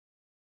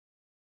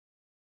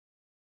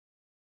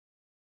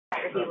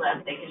If he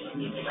left, they could just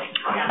use the link.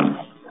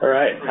 Yeah. All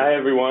right. Hi,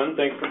 everyone.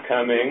 Thanks for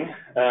coming.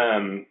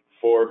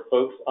 For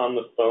folks on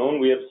the phone,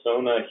 we have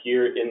Sona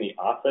here in the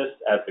office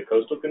at the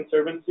Coastal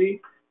Conservancy.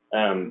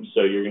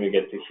 So you're going to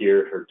get to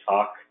hear her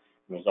talk.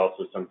 And there's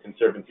also some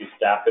Conservancy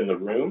staff in the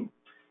room.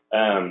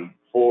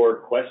 For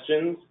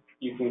questions,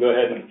 you can go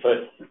ahead and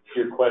put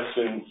your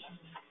questions.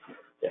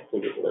 Yeah,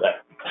 we'll get rid of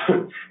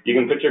that. You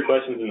can put your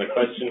questions in the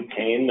question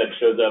pane that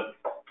shows up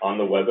on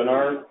the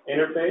webinar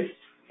interface,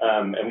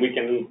 and we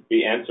can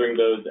be answering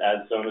those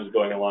as Sona's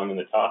going along in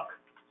the talk.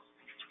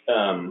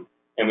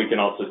 And we can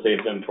also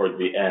save them towards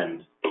the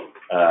end.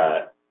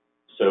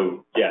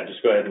 So yeah,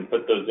 just go ahead and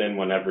put those in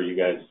whenever you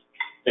guys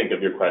think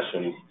of your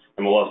questions,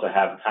 and we'll also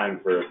have time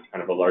for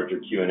kind of a larger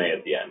Q&A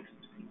at the end.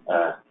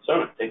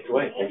 Sona, take it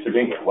away. Thanks for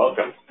being here.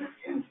 Welcome.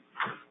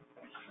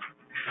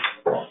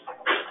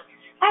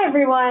 Hi,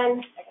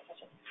 everyone.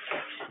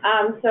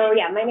 So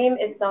yeah, my name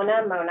is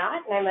Sona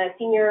Mohnot, and I'm a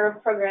senior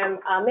program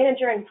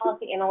manager and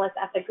policy analyst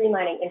at the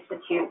Greenlining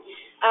Institute.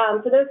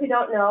 For those who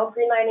don't know,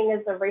 Greenlining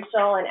is a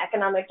racial and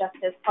economic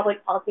justice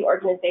public policy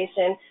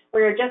organization.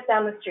 We're just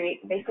down the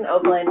street, based in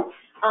Oakland,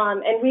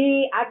 and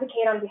we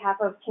advocate on behalf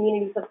of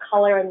communities of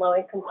color and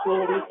low-income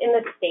communities in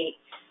the state.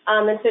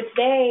 And so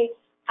today,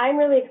 I'm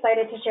really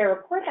excited to share a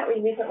report that we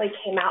recently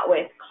came out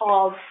with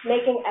called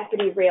Making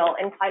Equity Real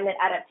in Climate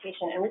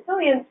Adaptation and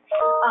Resilience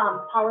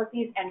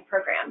Policies and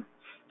Programs.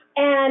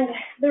 And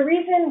the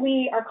reason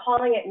we are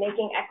calling it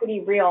Making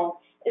Equity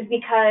Real is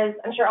because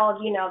I'm sure all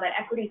of you know that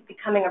equity is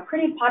becoming a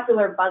pretty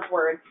popular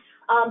buzzword.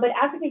 But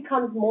as it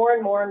becomes more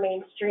and more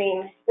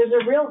mainstream, there's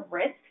a real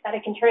risk that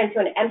it can turn into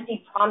an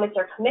empty promise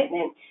or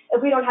commitment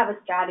if we don't have a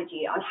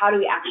strategy on how do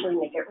we actually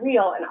make it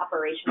real and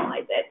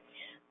operationalize it.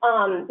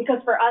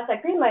 Because for us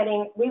at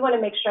Greenlining, we want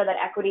to make sure that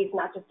equity is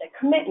not just a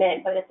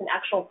commitment, but it's an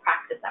actual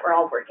practice that we're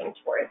all working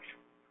towards.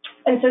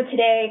 And so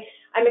today,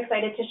 I'm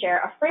excited to share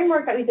a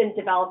framework that we've been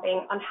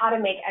developing on how to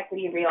make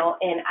equity real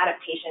in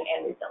adaptation and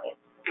resilience.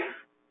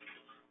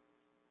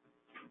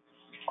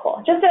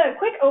 Cool. Just a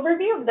quick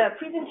overview of the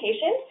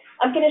presentation.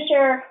 I'm going to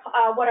share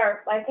what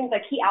I think the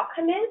key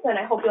outcome is, and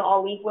I hope you'll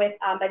all leave with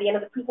by the end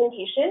of the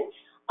presentation.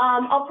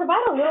 I'll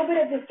provide a little bit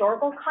of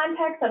historical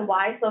context on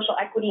why social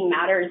equity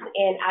matters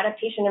in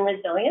adaptation and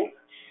resilience,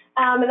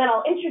 and then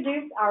I'll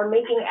introduce our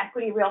Making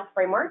Equity Real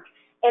framework,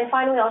 and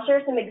finally I'll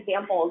share some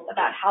examples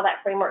about how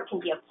that framework can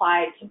be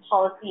applied to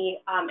policy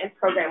and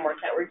program work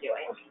that we're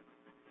doing.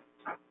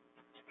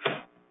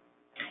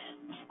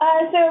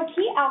 So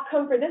key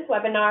outcome for this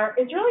webinar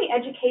is really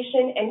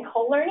education and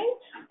co-learning,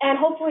 and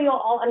hopefully you'll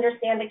all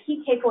understand the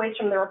key takeaways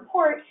from the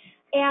report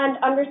and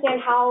understand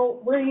how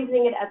we're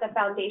using it as a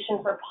foundation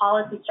for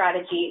policy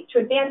strategy to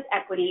advance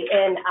equity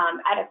in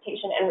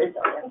adaptation and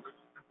resilience.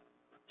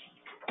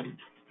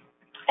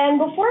 And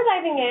before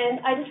diving in,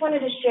 I just wanted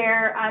to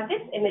share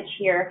this image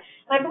here.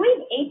 I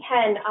believe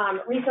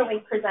A10 recently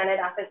presented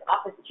at this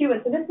office too,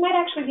 and so this might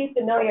actually be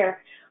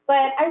familiar.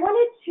 But I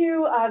wanted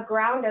to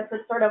ground us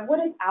with sort of what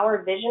is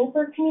our vision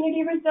for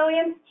community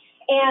resilience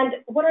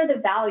and what are the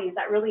values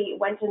that really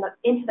went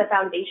into the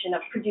foundation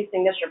of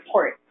producing this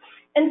report.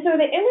 And so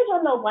the image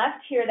on the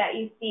left here that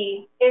you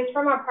see is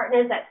from our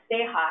partners at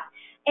SEHA,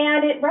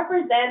 and it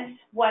represents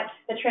what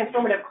the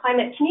Transformative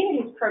Climate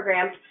Communities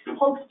Program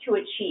hopes to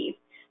achieve.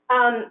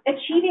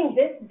 Achieving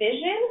this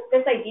vision,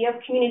 this idea of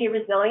community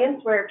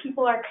resilience where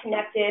people are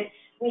connected,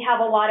 we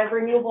have a lot of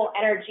renewable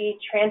energy,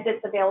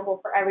 transit's available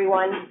for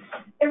everyone.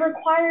 It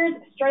requires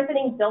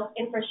strengthening built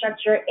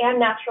infrastructure and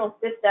natural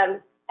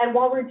systems, and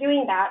while we're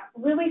doing that,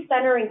 really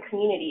centering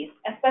communities,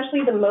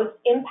 especially the most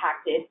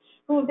impacted,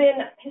 who have been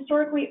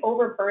historically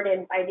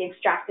overburdened by the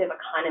extractive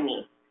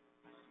economy.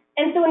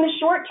 And so in the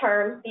short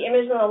term, the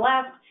image on the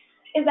left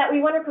is that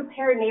we want to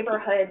prepare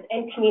neighborhoods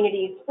and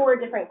communities for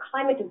different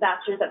climate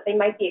disasters that they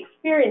might be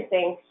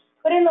experiencing.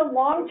 But in the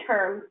long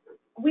term,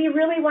 we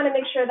really want to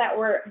make sure that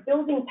we're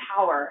building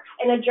power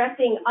and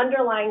addressing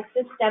underlying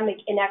systemic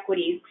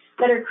inequities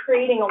that are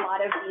creating a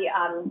lot of the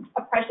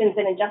oppressions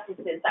and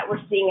injustices that we're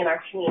seeing in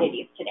our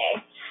communities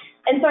today.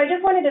 And so I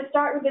just wanted to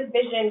start with this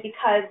vision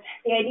because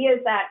the idea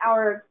is that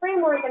our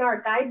framework and our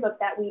guidebook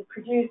that we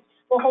produce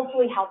will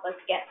hopefully help us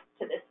get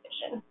to this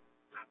vision.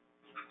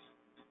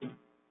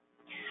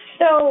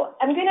 So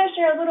I'm going to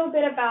share a little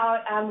bit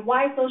about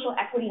why social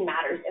equity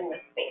matters in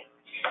this space.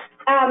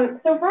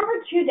 So for over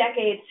 2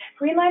 decades,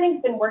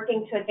 Greenlining's been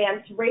working to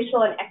advance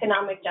racial and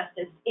economic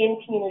justice in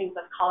communities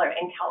of color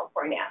in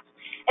California.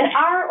 And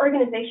our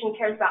organization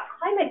cares about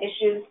climate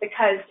issues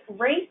because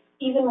race,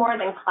 even more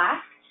than class,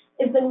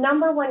 is the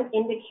 #1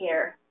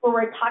 indicator for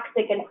where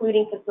toxic and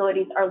polluting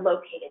facilities are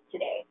located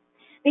today.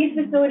 These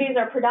facilities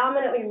are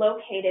predominantly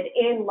located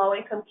in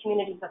low-income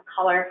communities of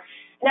color,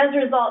 and as a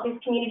result, these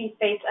communities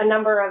face a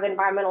number of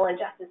environmental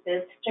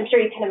injustices, which I'm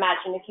sure you can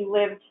imagine if you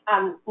lived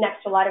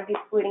next to a lot of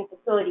these polluting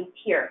facilities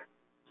here.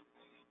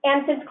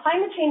 And since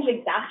climate change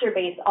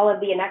exacerbates all of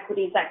the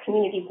inequities that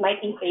communities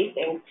might be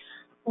facing,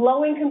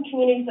 low-income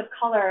communities of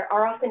color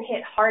are often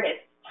hit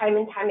hardest time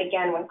and time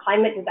again when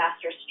climate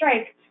disasters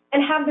strike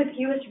and have the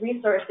fewest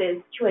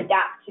resources to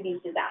adapt to these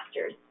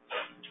disasters.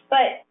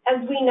 But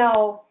as we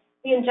know,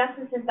 the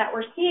injustices that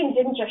we're seeing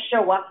didn't just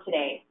show up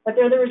today, but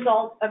they're the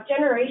result of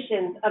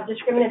generations of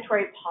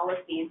discriminatory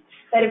policies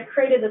that have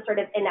created the sort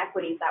of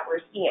inequities that we're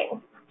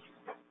seeing.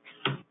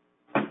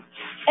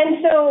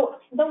 And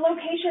so the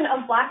location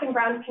of Black and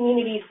brown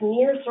communities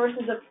near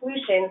sources of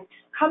pollution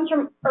comes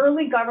from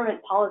early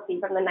government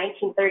policy from the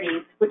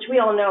 1930s, which we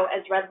all know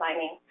as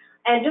redlining.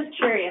 And just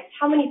curious,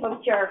 how many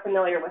folks here are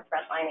familiar with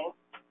redlining?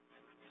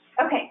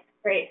 Okay,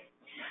 great.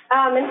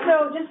 And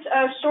so just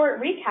a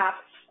short recap,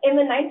 in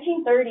the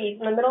 1930s,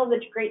 in the middle of the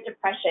Great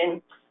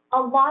Depression,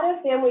 a lot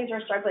of families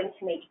were struggling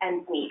to make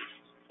ends meet.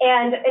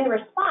 And in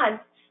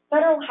response,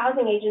 federal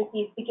housing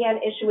agencies began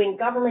issuing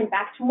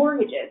government-backed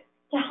mortgages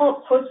to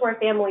help post-war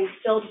families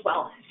build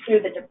wealth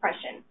through the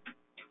Depression.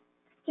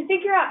 To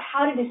figure out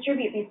how to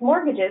distribute these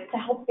mortgages to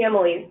help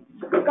families,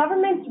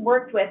 governments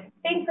worked with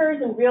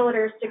bankers and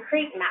realtors to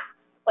create maps,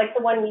 like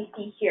the one we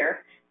see here,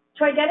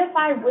 to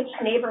identify which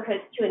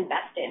neighborhoods to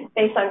invest in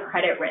based on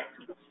credit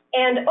risk.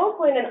 And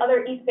Oakland and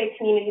other East Bay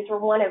communities were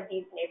one of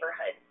these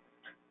neighborhoods.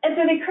 And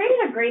so they created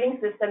a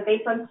grading system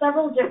based on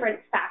several different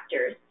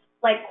factors,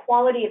 like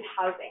quality of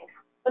housing.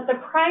 But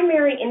the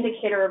primary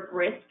indicator of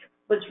risk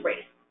was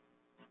race.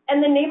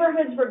 And the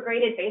neighborhoods were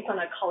graded based on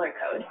a color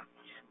code.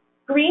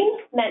 Green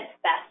meant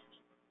best,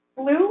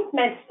 blue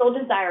meant still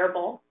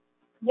desirable,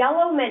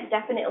 yellow meant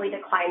definitely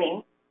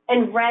declining,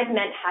 and red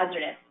meant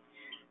hazardous.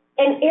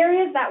 And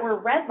areas that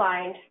were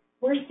redlined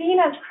were seen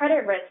as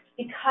credit risks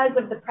because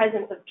of the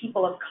presence of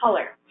people of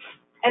color.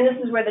 And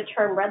this is where the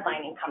term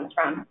redlining comes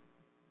from.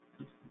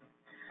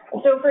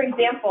 So for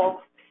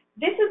example,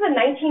 this is a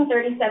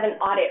 1937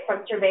 audit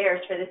from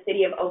surveyors for the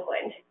city of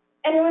Oakland.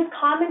 And it was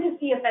common to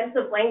see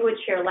offensive language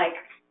here like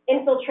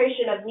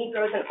infiltration of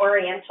Negroes and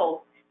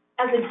Orientals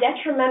as a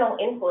detrimental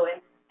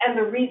influence as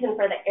a reason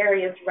for the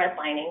area's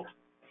redlining.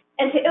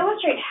 And to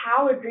illustrate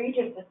how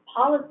egregious this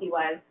policy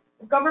was,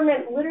 the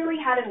government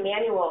literally had a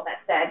manual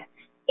that said,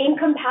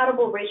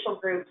 incompatible racial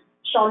groups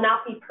shall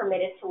not be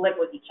permitted to live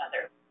with each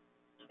other.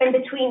 And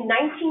between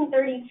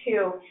 1932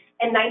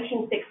 and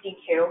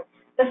 1962,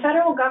 the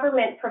federal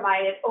government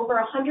provided over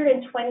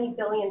 $120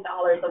 billion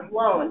of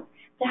loans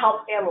to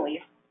help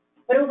families,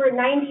 but over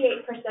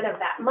 98% of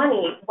that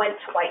money went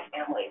to white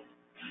families.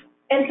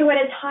 And so at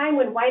a time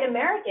when white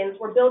Americans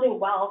were building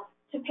wealth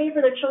to pay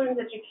for their children's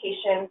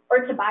education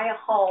or to buy a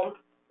home,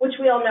 which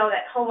we all know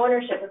that home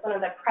ownership is one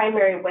of the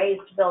primary ways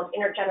to build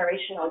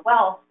intergenerational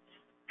wealth,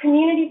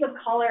 communities of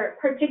color,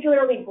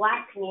 particularly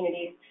Black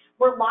communities,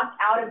 were locked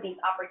out of these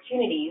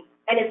opportunities,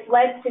 and it's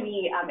led to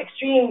the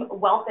extreme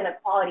wealth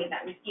inequality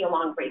that we see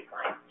along race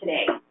lines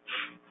today.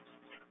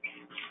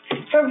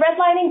 So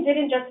redlining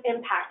didn't just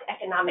impact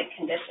economic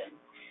conditions.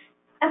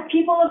 As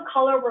people of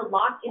color were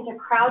locked into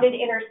crowded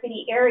inner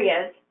city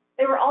areas,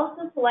 they were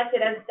also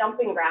selected as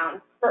dumping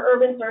grounds for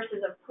urban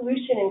sources of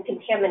pollution and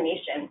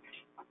contamination.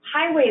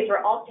 Highways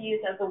were also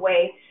used as a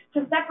way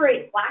to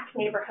separate Black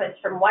neighborhoods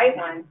from white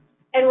ones,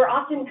 and were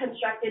often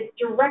constructed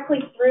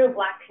directly through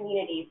Black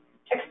communities,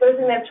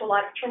 exposing them to a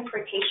lot of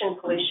transportation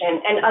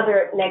pollution and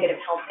other negative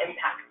health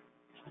impacts.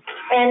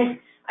 And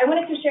I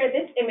wanted to share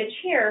this image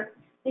here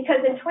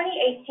because in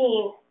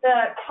 2018,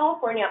 the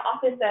California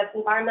Office of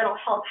Environmental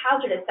Health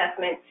Hazard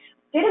Assessment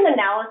did an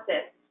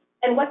analysis,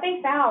 and what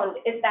they found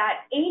is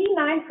that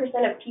 89%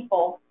 of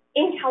people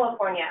in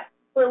California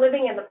who are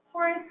living in the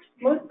poorest,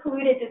 most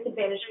polluted,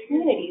 disadvantaged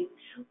communities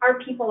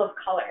are people of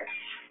color.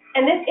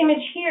 And this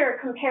image here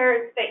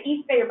compares the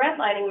East Bay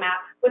redlining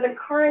map with a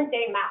current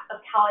day map of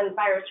Cal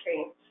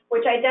EnviroScreen,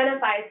 which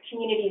identifies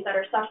communities that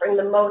are suffering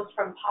the most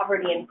from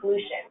poverty and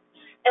pollution.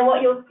 And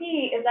what you'll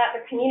see is that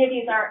the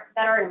communities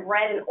that are in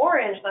red and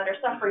orange that are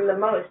suffering the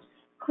most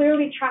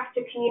clearly track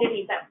to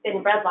communities that have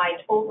been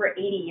redlined over 80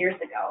 years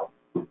ago.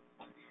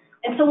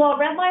 And so while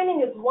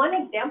redlining is one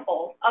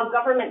example of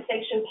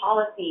government-sanctioned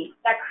policy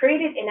that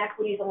created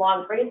inequities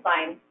along race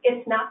lines,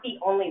 it's not the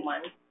only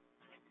one.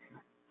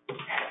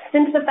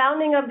 Since the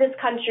founding of this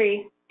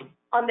country,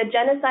 on the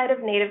genocide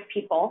of Native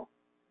people,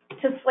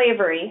 to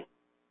slavery,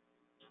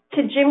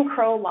 to Jim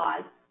Crow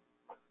laws,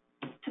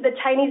 to the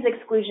Chinese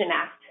Exclusion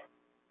Act,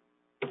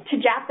 to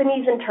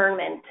Japanese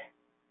internment,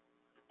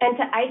 and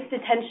to ICE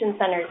detention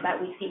centers that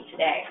we see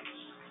today.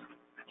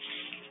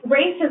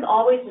 Race has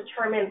always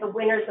determined the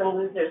winners and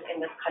losers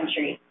in this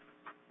country.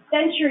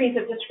 Centuries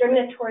of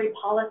discriminatory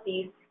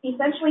policies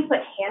essentially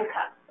put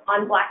handcuffs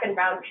on Black and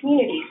brown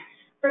communities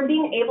from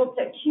being able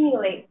to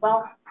accumulate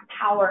wealth,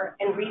 power,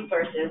 and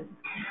resources.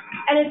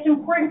 And it's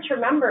important to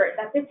remember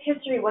that this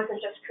history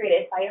wasn't just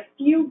created by a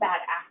few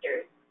bad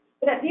actors,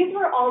 but that these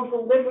were all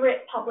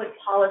deliberate public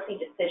policy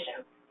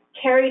decisions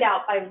carried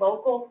out by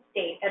local,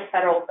 state, and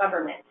federal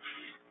governments.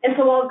 And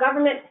so while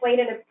government played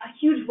a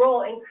huge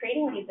role in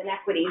creating these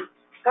inequities,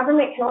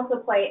 government can also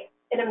play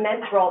an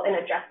immense role in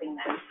addressing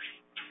them.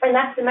 And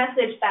that's the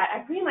message that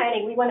at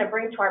Greenlining we want to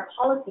bring to our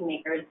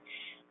policymakers,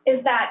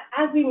 is that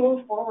as we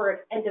move forward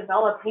and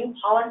develop new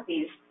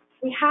policies,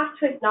 we have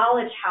to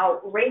acknowledge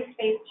how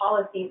race-based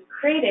policies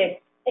created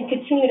and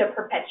continue to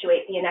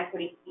perpetuate the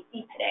inequities we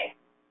see today.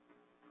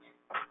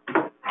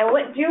 And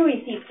what do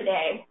we see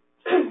today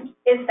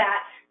is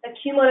that the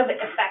cumulative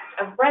effect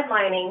of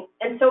redlining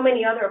and so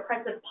many other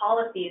oppressive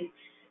policies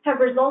have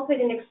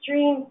resulted in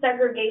extreme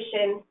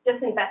segregation,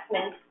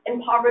 disinvestment,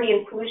 and poverty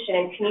and pollution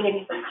in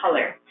communities of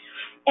color.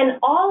 And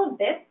all of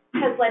this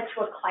has led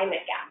to a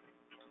climate gap,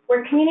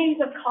 where communities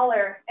of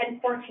color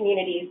and poor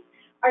communities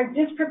are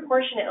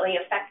disproportionately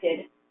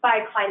affected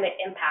by climate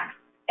impacts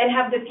and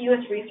have the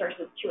fewest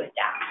resources to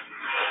adapt.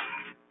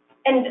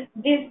 And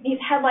these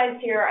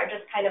headlines here are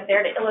just kind of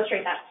there to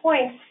illustrate that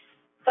point,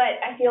 but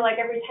I feel like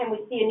every time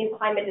we see a new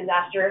climate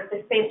disaster,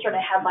 the same sort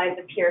of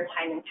headlines appear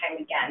time and time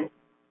again.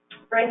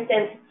 For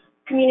instance,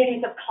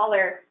 communities of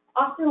color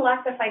often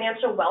lack the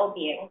financial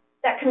well-being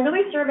that can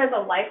really serve as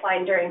a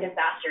lifeline during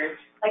disasters,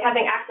 like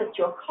having access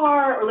to a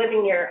car or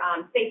living near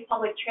safe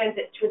public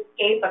transit to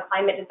escape a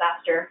climate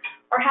disaster,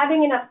 or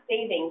having enough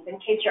savings in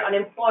case you're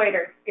unemployed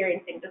or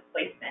experiencing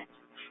displacement.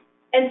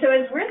 And so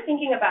as we're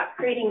thinking about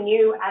creating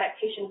new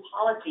adaptation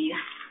policies,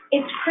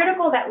 it's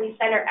critical that we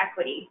center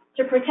equity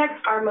to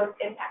protect our most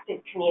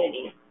impacted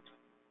communities.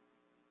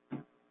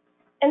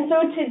 And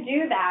so to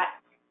do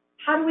that,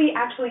 how do we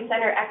actually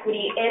center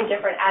equity in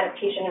different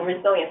adaptation and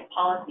resilience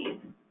policies?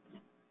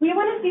 We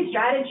want to see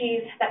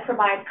strategies that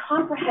provide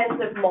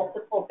comprehensive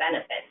multiple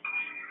benefits,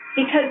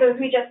 because as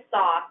we just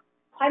saw,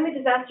 climate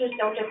disasters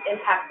don't just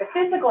impact the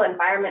physical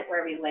environment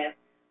where we live,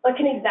 but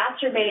can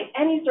exacerbate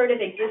any sort of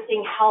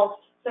existing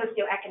health,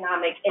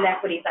 socioeconomic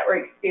inequities that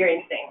we're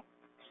experiencing.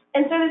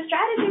 And so the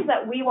strategies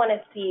that we want to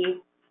see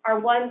are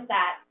ones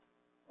that,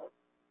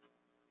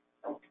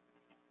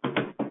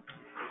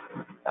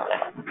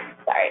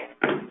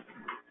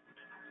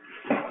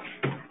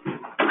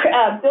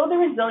 build the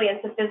resilience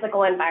of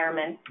physical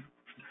environments,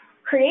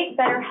 create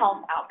better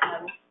health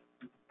outcomes,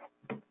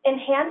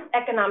 enhance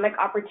economic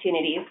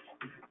opportunities,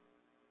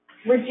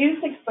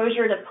 reduce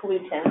exposure to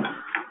pollutants,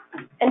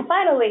 and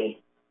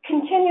finally,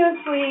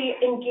 continuously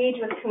engage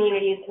with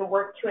communities and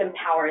work to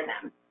empower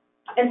them.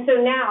 And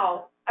so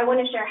now, I want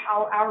to share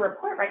how our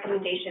report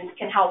recommendations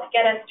can help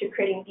get us to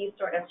creating these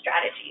sort of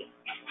strategies.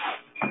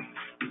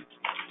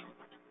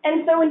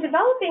 And so in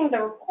developing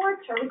the report,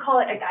 or we call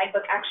it a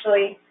guidebook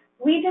actually,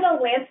 we did a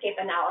landscape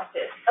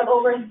analysis of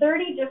over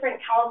 30 different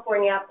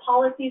California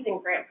policies and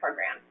grant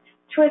programs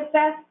to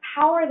assess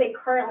how are they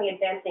currently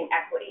advancing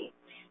equity.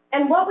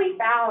 And what we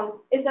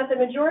found is that the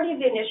majority of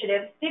the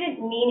initiatives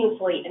didn't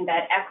meaningfully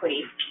embed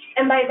equity.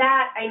 And by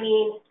that, I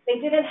mean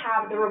they didn't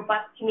have the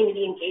robust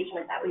community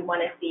engagement that we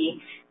want to see.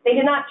 They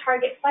did not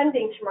target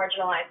funding to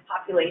marginalized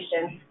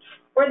populations,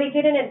 or they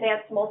didn't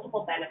advance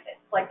multiple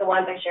benefits like the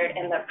ones I shared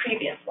in the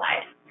previous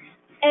slide.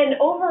 And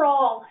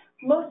overall,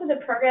 most of the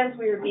programs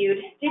we reviewed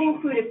did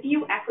include a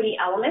few equity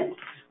elements,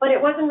 but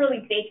it wasn't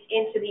really baked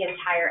into the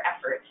entire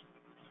effort.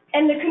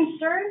 And the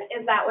concern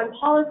is that when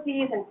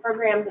policies and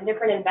programs and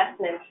different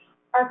investments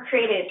are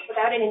created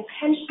without an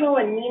intentional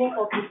and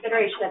meaningful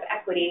consideration of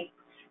equity,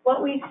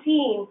 what we've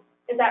seen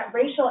is that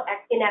racial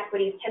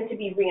inequities tend to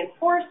be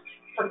reinforced,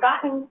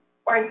 forgotten,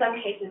 or in some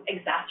cases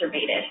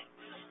exacerbated.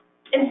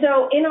 And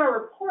so in our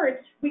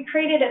report, we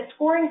created a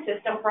scoring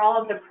system for all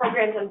of the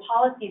programs and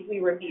policies we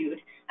reviewed.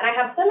 And I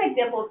have some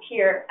examples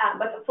here,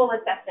 but the full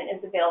assessment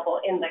is available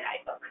in the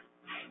guidebook.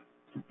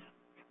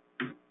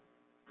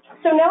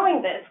 So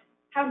knowing this,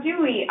 how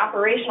do we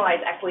operationalize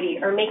equity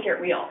or make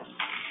it real?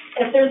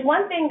 And if there's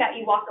one thing that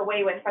you walk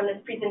away with from this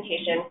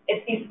presentation,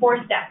 it's these 4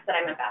 steps that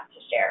I'm about to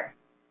share.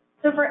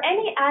 So for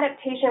any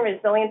adaptation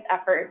resilience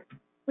effort,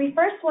 we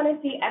first want to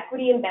see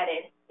equity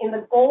embedded in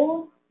the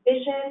goals,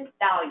 vision,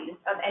 values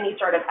of any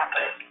sort of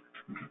effort.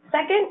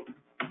 Second,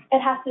 it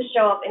has to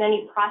show up in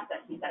any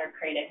processes that are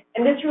created.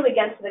 And this really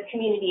gets to the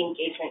community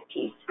engagement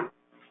piece.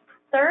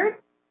 Third,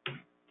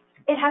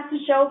 it has to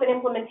show up in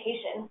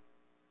implementation.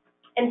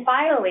 And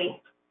finally,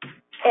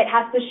 it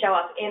has to show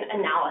up in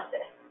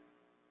analysis.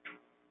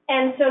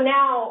 And so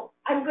now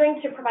I'm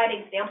going to provide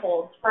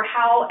examples for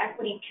how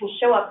equity can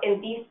show up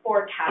in these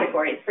 4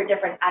 categories for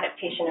different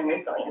adaptation and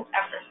resilience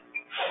efforts.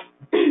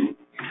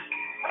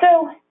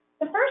 So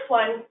the first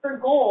one, for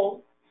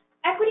goals,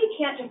 equity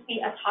can't just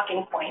be a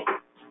talking point.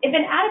 If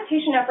an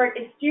adaptation effort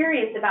is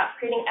serious about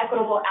creating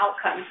equitable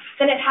outcomes,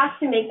 then it has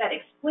to make that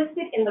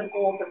explicit in the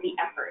goals of the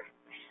effort.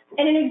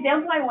 And an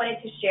example I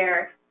wanted to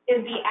share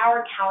is the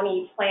Our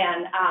County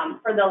plan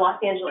for the Los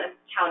Angeles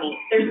County,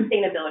 their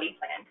sustainability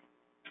plan.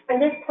 And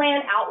this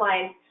plan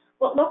outlines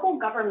what local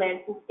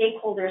governments and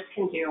stakeholders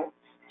can do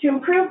to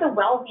improve the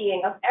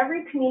well-being of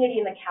every community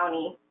in the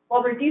county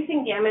while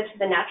reducing damage to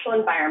the natural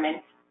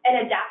environment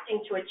and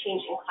adapting to a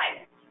changing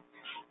climate.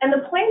 And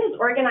the plan is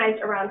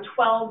organized around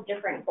 12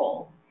 different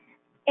goals.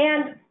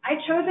 And I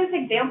chose this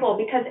example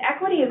because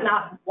equity is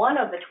not one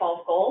of the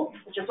 12 goals,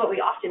 which is what we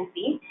often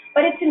see,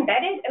 but it's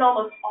embedded in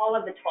almost all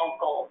of the 12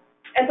 goals.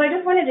 And so I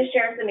just wanted to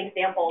share some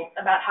examples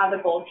about how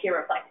the goals here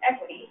reflect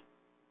equity.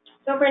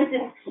 So for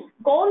instance,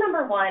 goal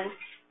number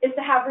 1 is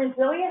to have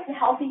resilient and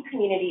healthy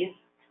communities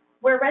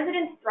where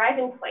residents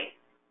thrive in place.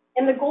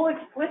 And the goal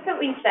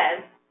explicitly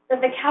says that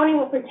the county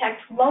will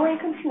protect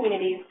low-income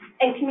communities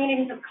and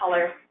communities of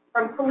color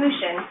from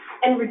pollution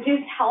and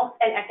reduce health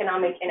and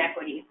economic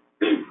inequities.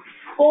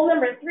 Goal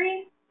number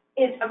 3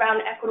 is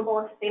around equitable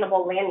and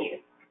sustainable land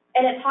use.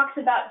 And it talks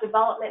about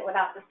development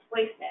without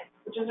displacement,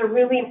 which is a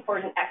really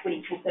important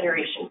equity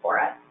consideration for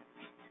us.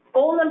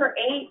 Goal number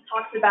 8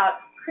 talks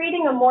about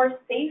creating a more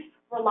safe,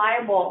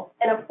 reliable,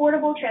 and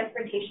affordable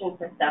transportation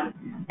system,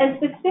 and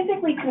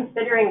specifically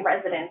considering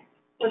residents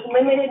with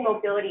limited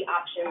mobility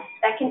options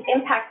that can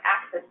impact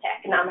access to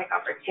economic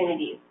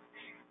opportunities.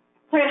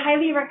 So I'd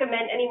highly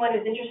recommend anyone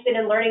who's interested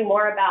in learning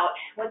more about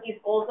what these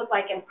goals look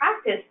like in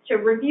practice to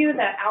review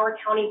the Our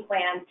County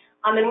plan,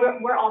 and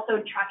we're also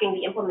tracking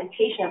the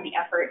implementation of the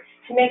effort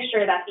to make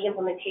sure that the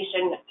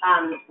implementation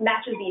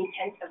matches the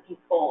intent of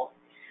these goals.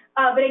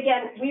 But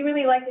again, we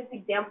really like this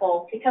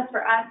example because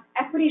for us,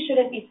 equity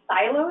shouldn't be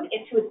siloed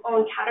into its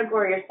own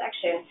category or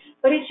section,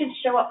 but it should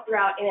show up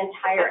throughout an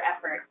entire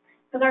effort,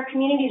 because our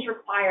communities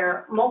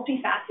require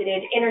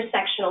multifaceted,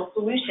 intersectional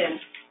solutions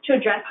to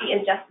address the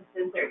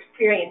injustices they're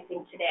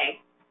experiencing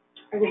today.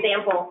 For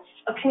example,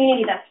 a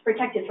community that's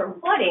protected from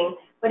flooding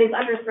but is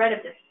under threat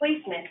of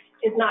displacement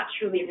is not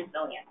truly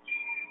resilient.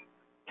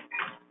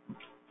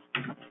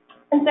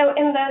 And so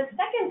in the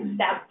second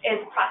step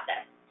is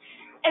process.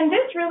 And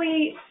this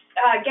really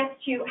gets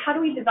to how do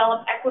we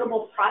develop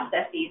equitable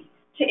processes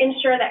to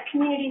ensure that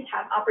communities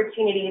have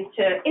opportunities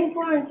to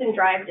influence and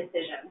drive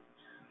decisions.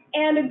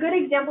 And a good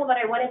example that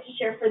I wanted to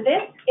share for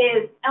this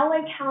is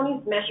LA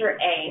County's Measure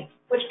A,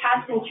 which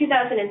passed in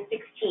 2016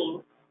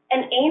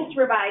 and aims to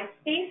provide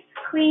safe,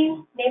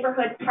 clean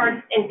neighborhood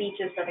parks and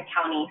beaches for the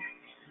county.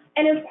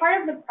 And as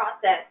part of the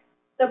process,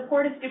 the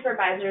Board of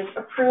Supervisors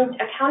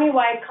approved a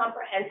countywide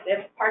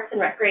comprehensive parks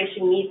and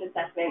recreation needs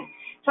assessment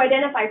to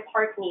identify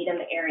park need in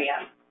the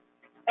area.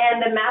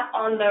 And the map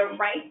on the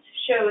right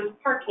shows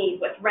park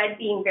needs, with red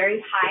being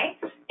very high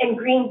and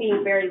green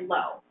being very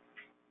low.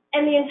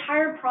 And the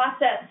entire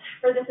process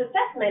for this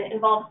assessment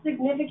involved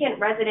significant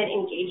resident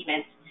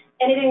engagement,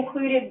 and it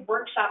included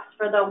workshops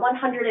for the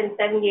 178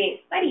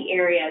 study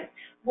areas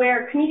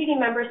where community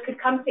members could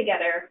come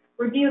together,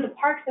 review the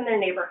parks in their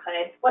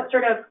neighborhood, what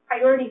sort of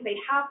priorities they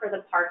have for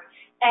the park,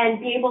 and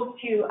be able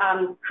to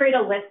create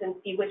a list and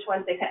see which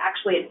ones they could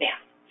actually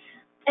advance.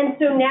 And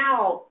so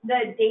now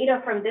the data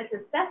from this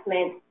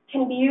assessment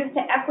can be used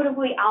to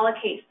equitably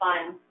allocate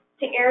funds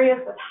to areas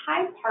with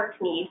high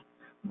park needs,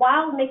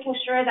 while making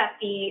sure that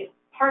the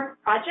park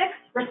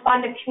projects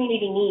respond to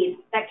community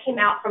needs that came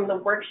out from the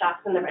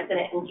workshops and the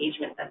resident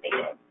engagement that they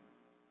did.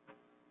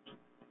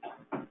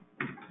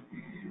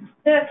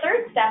 The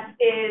third step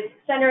is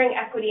centering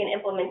equity and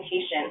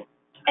implementation.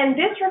 And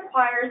this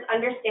requires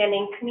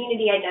understanding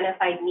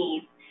community-identified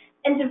needs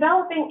and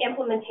developing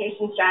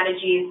implementation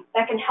strategies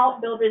that can help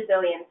build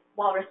resilience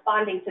while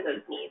responding to those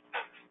needs.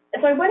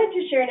 And so I wanted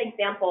to share an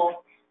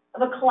example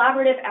of a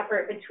collaborative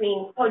effort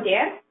between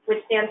PODER, which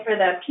stands for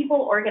the People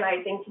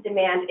Organizing to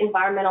Demand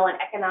Environmental and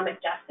Economic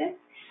Justice,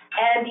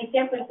 and the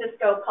San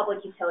Francisco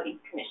Public Utilities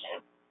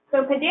Commission.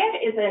 So PODER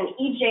is an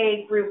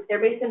EJ group, they're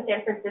based in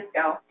San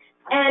Francisco,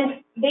 and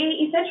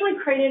they essentially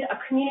created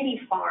a community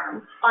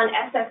farm on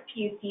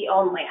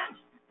SFPUC-owned land.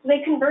 So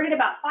they converted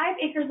about 5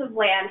 acres of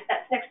land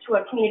that's next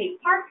to a community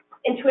park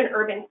into an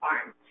urban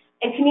farm.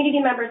 And community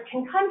members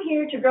can come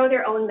here to grow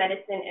their own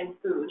medicine and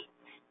food.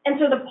 And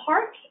so the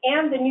park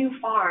and the new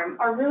farm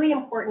are really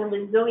important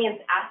resilience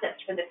assets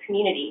for the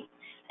community.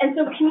 And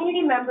so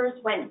community members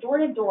went door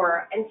to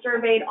door and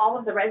surveyed all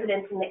of the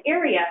residents in the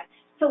area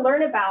to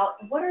learn about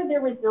what are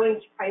their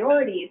resilience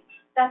priorities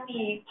that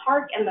the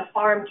park and the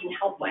farm can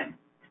help with.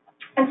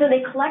 And so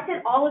they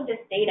collected all of this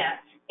data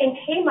and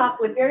came up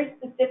with very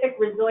specific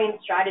resilience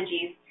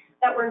strategies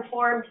that were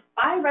informed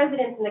by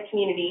residents in the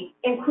community,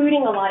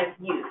 including a lot of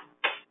youth.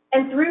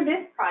 And through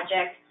this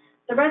project,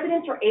 the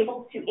residents were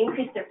able to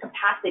increase their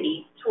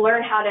capacity to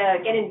learn how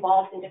to get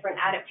involved in different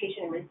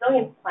adaptation and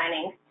resilience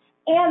planning,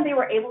 and they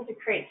were able to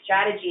create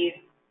strategies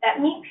that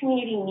meet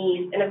community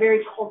needs in a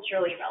very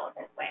culturally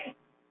relevant way.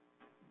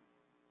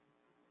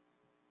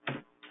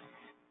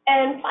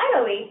 And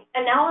finally,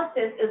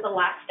 analysis is the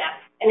last step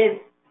and is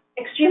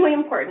extremely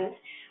important.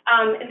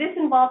 This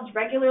involves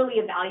regularly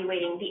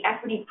evaluating the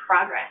equity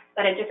progress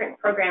that a different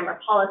program or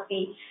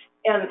policy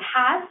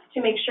has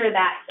to make sure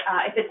that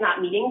if it's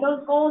not meeting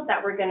those goals,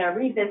 that we're going to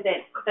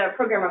revisit the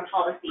program or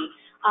policy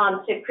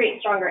to create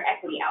stronger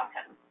equity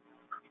outcomes.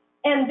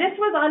 And this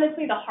was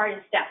honestly the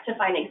hardest step to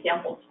find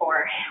examples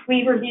for.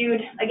 We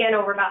reviewed, again,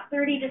 over about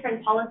 30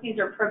 different policies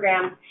or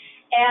programs,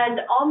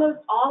 and almost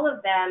all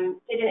of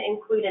them didn't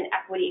include an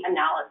equity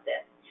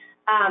analysis.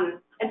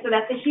 And so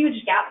that's a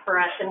huge gap for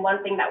us, and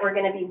one thing that we're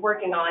going to be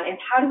working on is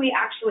how do we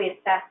actually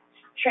assess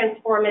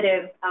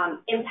transformative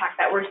impact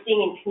that we're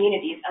seeing in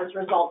communities as a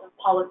result of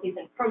policies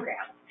and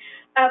programs.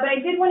 But I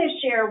did want to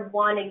share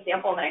one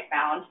example that I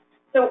found.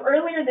 So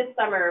earlier this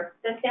summer,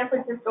 the San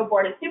Francisco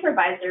Board of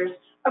Supervisors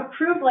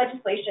approved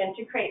legislation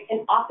to create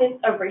an Office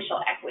of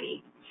Racial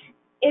Equity.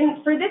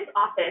 For this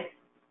office,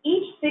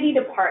 each city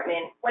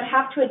department would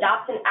have to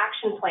adopt an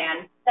action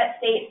plan that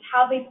states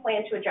how they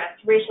plan to address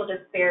racial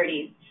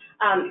disparities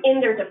in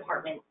their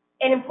department.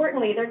 And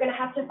importantly, they're going to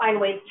have to find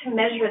ways to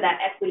measure that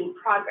equity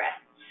progress.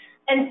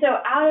 And so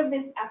out of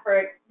this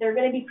effort, they're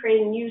going to be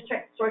creating new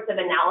sorts of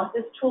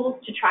analysis tools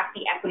to track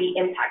the equity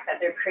impact that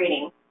they're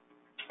creating.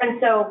 And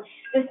so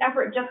this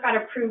effort just got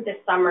approved this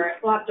summer.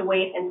 We'll have to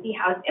wait and see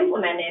how it's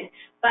implemented.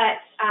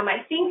 But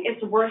I think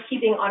it's worth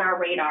keeping on our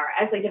radar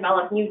as they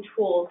develop new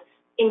tools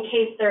in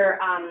case the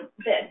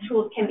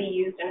tools can be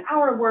used in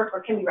our work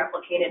or can be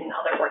replicated in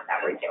other work that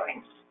we're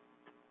doing.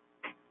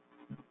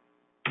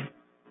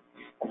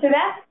 So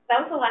that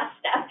was the last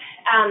step.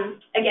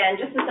 Again,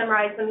 just to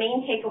summarize, the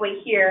main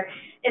takeaway here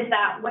is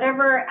that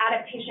whatever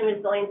adaptation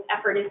resilience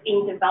effort is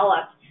being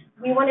developed,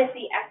 we want to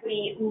see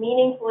equity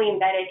meaningfully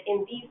embedded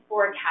in these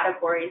 4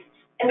 categories,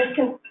 and this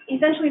can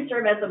essentially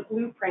serve as a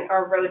blueprint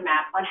or a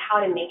roadmap on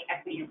how to make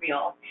equity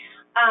real.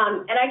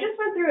 And I just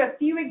went through a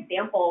few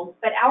examples,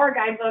 but our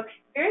guidebook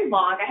is very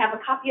long. I have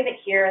a copy of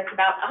it here. It's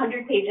about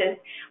 100 pages,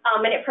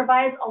 and it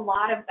provides a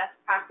lot of best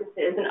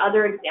practices and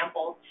other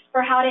examples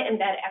for how to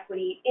embed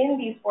equity in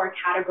these 4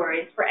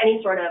 categories for any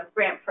sort of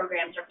grant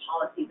programs or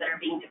policies that are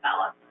being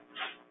developed.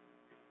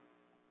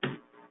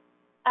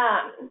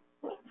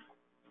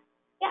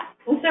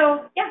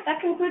 That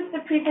concludes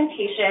the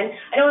presentation.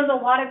 I know it was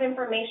a lot of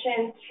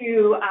information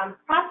to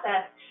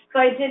process, so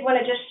I did want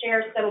to just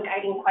share some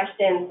guiding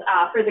questions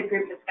for the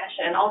group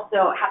discussion.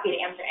 Also happy to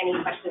answer any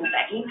questions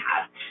that you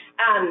have.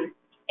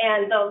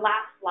 And the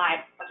last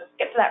slide, I'll just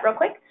skip to that real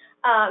quick,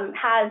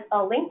 has a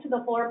link to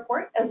the full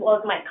report as well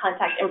as my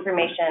contact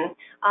information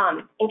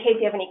in case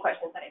you have any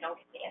questions that I don't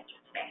get to answer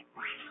today.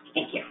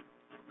 Thank you.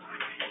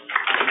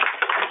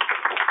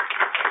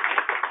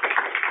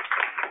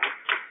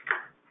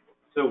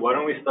 So why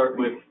don't we start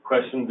with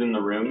questions in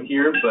the room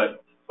here,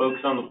 but folks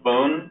on the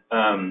phone,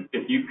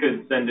 if you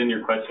could send in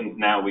your questions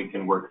now, we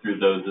can work through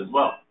those as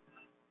well.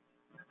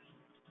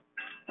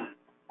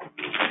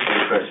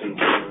 Any questions?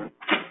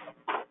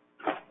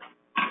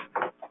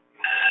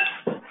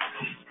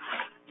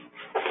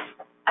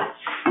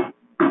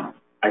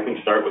 I can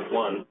start with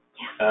one.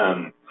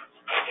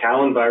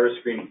 Callan Virus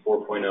Screen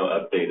 4.0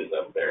 update is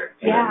up there.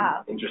 And yeah.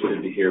 I'm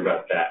interested to hear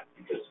about that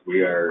because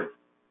we are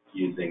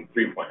using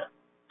 3.0.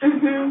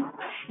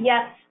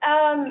 Yes.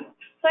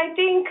 So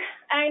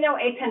I know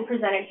APEN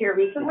presented here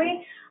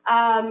recently.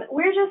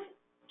 We're just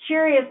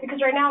curious because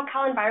right now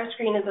Callan Virus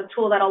Screen is a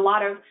tool that a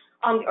lot of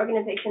the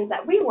organizations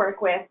that we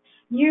work with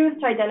use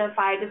to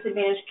identify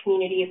disadvantaged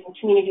communities and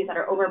communities that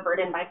are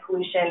overburdened by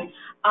pollution,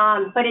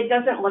 but it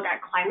doesn't look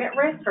at climate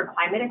risk or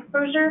climate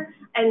exposure.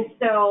 And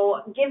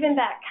so given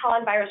that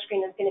Callan Virus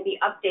Screen is going to be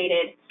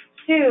updated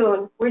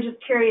soon, we're just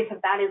curious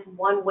if that is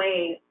one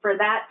way for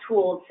that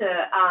tool to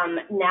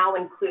now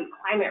include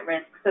climate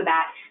risk so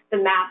that the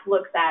map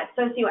looks at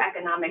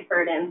socioeconomic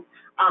burdens,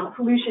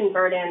 pollution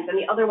burdens, and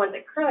the other ones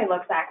it currently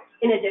looks at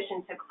in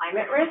addition to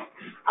climate risk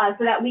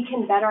so that we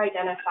can better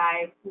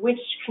identify which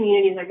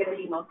communities are going to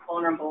be most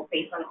vulnerable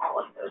based on all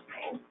of those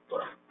things.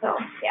 So,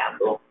 yeah.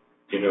 Cool.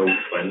 Do you know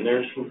when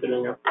they're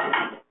considering it?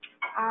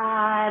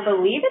 I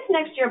believe it's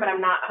next year, but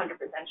I'm not 100%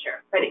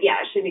 sure. But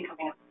yeah, it should be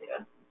coming up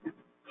soon.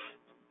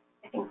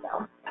 I think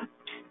so.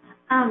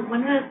 Yeah.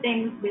 One of the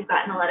things we've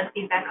gotten a lot of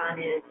feedback on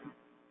is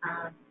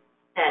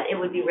that it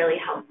would be really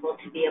helpful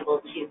to be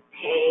able to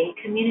pay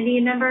community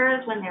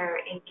members when they're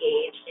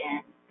engaged in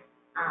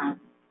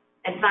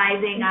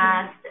advising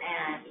us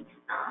and,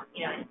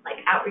 like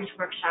outreach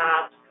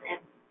workshops and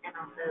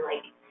also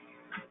like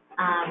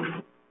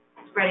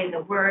spreading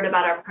the word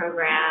about our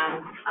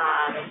program.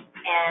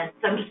 And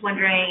so I'm just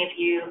wondering if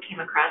you came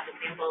across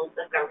examples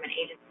of government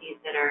agencies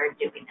that are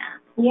doing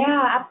that. Yeah,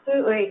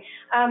 absolutely.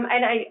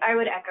 And I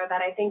would echo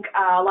that. I think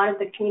a lot of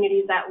the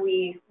communities that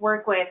we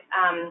work with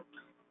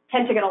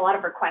tend to get a lot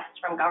of requests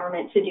from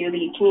government to do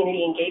the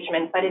community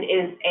engagement, but it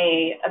is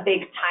a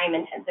big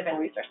time-intensive and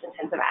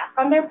resource-intensive ask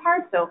on their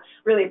part, so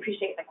really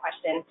appreciate the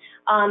question.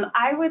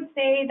 I would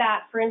say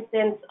that, for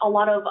instance, a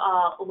lot of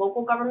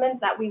local governments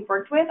that we've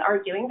worked with are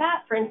doing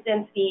that. For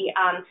instance, the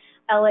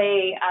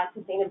LA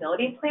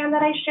sustainability plan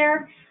that I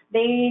share,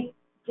 they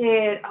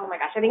did, oh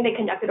my gosh, I think they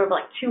conducted over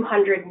like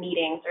 200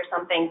 meetings or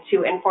something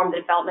to inform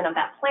the development of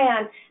that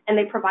plan, and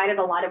they provided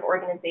a lot of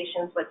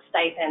organizations with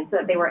stipends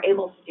so that they were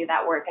able to do that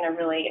work in a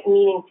really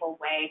meaningful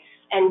way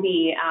and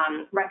be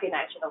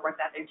recognized for the work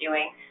that they're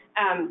doing.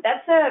 I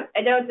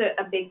know it's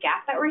a big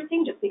gap that we're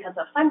seeing just because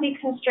of funding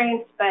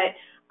constraints, but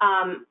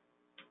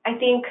I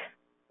think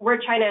we're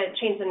trying to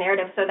change the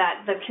narrative so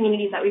that the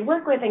communities that we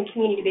work with and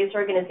community-based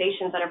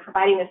organizations that are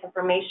providing this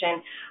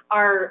information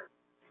are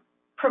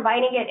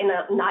providing it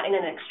not in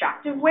an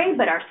extractive way,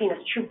 but are seen as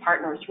true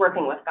partners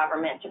working with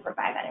government to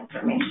provide that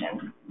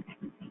information.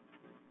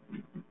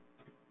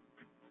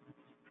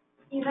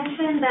 You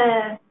mentioned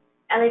the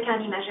LA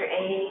County Measure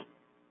A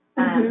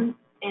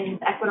in the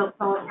equitable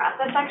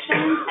process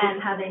section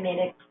and how they made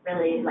it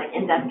really like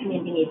in-depth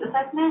community needs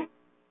assessment.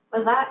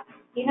 Was that,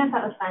 do you know if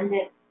that was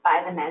funded by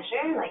the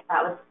measure, like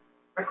that was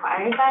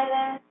required by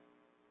the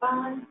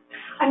bond?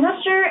 I'm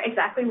not sure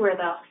exactly where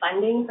the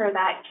funding for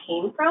that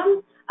came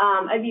from.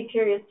 I'd be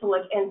curious to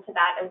look into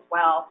that as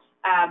well.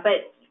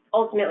 But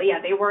ultimately, yeah,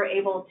 they were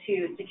able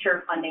to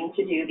secure funding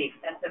to do the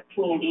extensive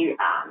community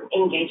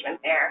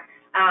engagement there.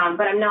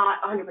 But I'm not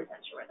 100%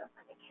 sure where the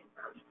funding came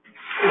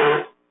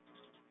from.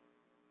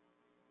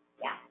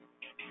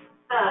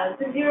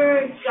 Does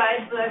your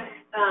guidebook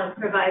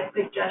provide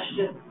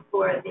suggestions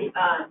for the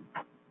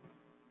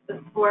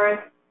fourth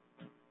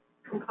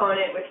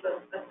component, which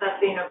was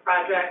assessing a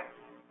project's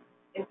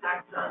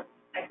impact on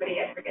equity?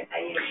 I forget how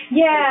you.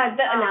 Yeah,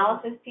 the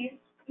analysis piece.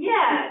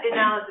 Yeah, the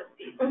analysis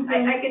piece.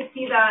 I could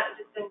see that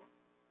just in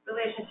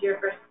relation to your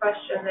first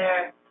question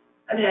there.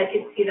 I mean, I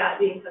could see that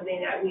being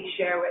something that we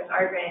share with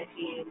our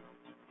grantees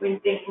when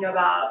thinking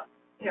about,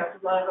 you know,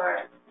 because a lot of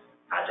our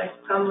projects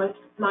come with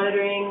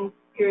monitoring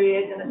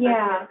periods and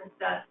assessments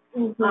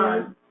and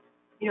stuff.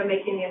 You know,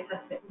 making the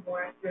assessment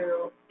more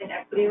through an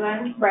equity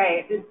lens.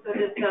 Right. So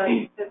does the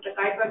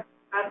guidebook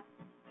have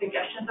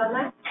suggestions on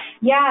that?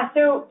 Yeah,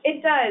 so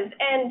it does.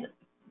 And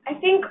I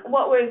think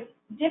what was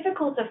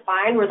difficult to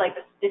find were like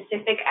the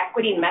specific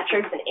equity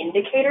metrics and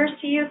indicators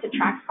to use to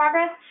track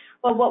progress.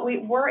 But what we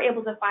were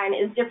able to find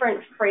is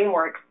different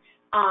frameworks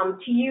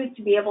to use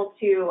to be able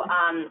to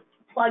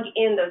plug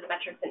in those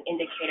metrics and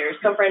indicators.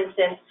 So for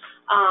instance,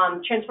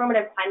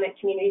 Transformative Climate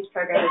Communities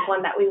Program is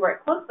one that we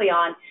work closely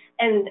on,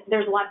 and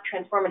there's a lot of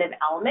transformative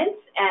elements,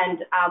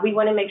 and we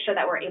want to make sure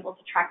that we're able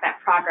to track that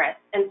progress.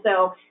 And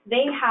so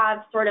they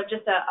have sort of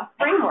just a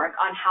framework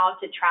on how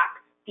to track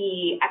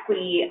the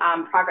equity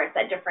progress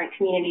that different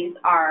communities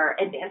are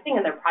advancing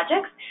in their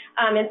projects.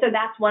 And so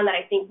that's one that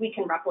I think we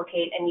can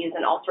replicate and use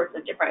in all sorts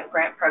of different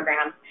grant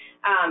programs.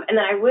 And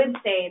then I would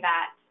say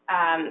that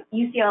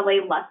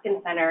UCLA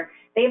Luskin Center,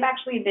 they've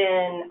actually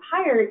been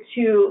hired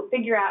to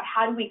figure out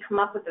how do we come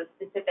up with those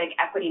specific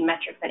equity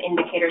metrics and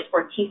indicators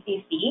for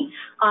TCC.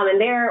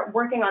 And they're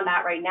working on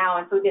that right now.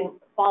 And so we've been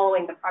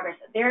following the progress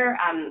that they're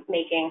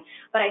making.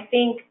 But I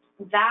think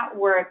that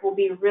work will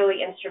be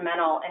really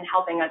instrumental in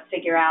helping us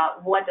figure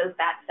out what does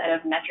that set of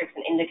metrics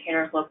and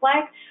indicators look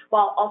like,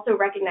 while also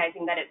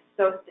recognizing that it's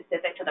so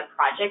specific to the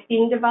project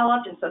being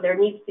developed. And so there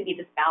needs to be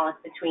this balance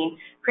between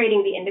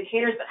creating the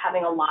indicators, but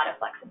having a lot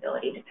of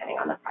flexibility depending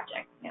on the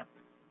project. Yeah.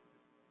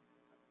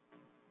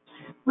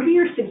 What are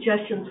your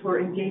suggestions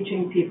for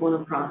engaging people in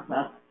the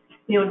process?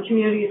 You know, in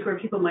communities where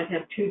people might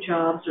have 2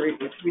 jobs or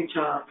even 3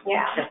 jobs,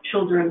 have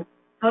children,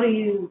 how do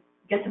you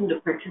get them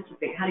to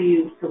participate? How do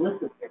you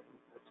solicit their?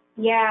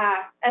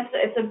 Yeah,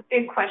 it's a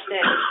big question.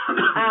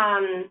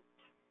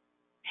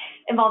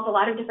 Involves a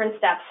lot of different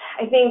steps.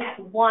 I think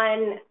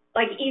one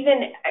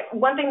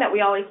thing that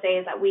we always say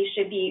is that we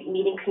should be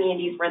meeting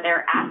communities where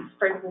they're at.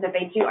 For instance,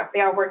 if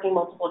they are working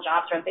multiple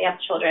jobs, or if they have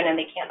children and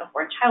they can't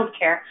afford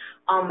childcare,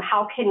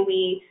 how can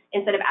we,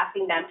 instead of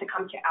asking them to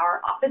come to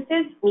our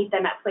offices, meet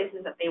them at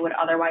places that they would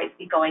otherwise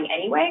be going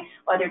anyway,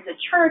 whether it's a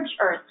church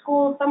or a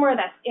school, somewhere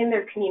that's in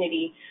their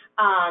community,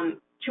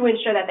 to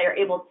ensure that they're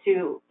able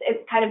to,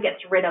 it kind of gets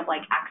rid of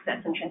like access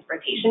and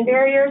transportation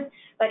barriers.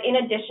 But in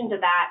addition to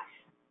that,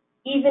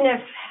 even if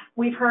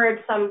we've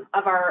heard some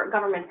of our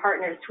government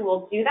partners who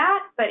will do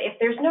that, but if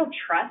there's no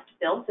trust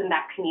built in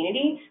that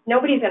community,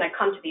 nobody's going to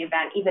come to the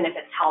event, even if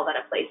it's held at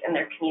a place in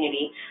their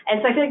community. And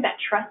so I feel like that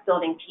trust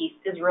building piece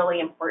is really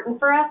important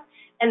for us.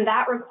 And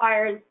that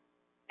requires,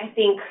 I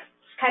think,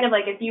 kind of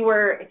like if you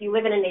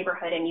live in a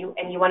neighborhood and you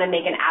want to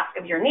make an ask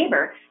of your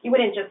neighbor, you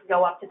wouldn't just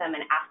go up to them and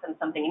ask them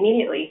something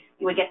immediately.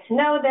 You would get to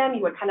know them,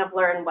 you would kind of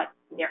learn what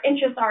their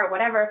interests are or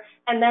whatever,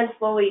 and then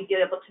slowly be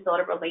able to build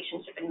a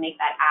relationship and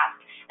make that ask.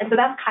 And so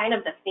that's kind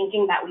of the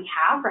thinking that we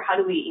have for how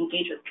do we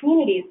engage with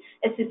communities,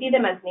 is to see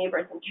them as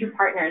neighbors and true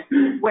partners,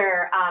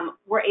 where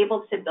we're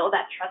able to build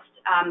that trust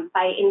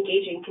by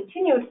engaging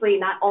continuously,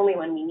 not only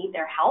when we need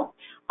their help,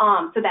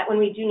 so that when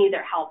we do need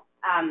their help,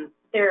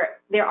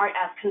 they aren't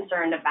as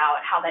concerned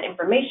about how that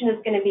information is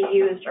going to be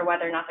used or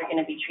whether or not they're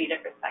going to be treated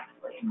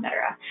respectfully, et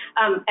cetera.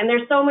 And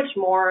there's so much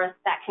more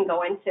that can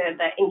go into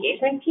the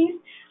engagement piece.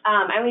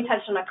 I only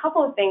touched on a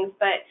couple of things,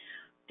 but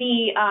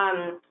the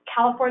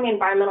California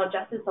Environmental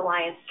Justice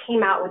Alliance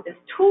came out with this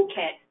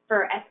toolkit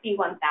for SB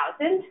 1000.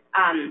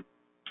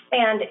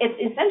 And it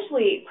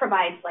essentially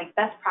provides like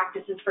best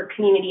practices for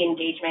community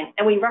engagement.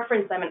 And we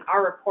reference them in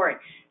our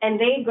report. And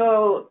they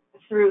go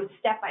through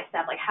step by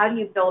step, like how do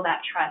you build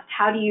that trust?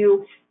 How do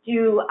you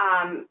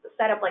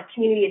set up like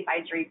community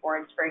advisory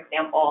boards, for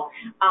example,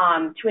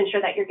 to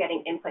ensure that you're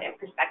getting input and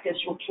perspectives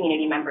from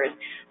community members.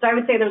 So I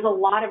would say there's a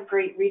lot of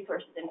great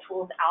resources and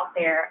tools out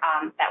there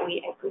that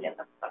we include in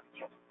the book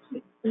too.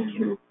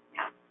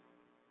 Yeah.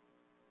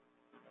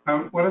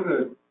 One of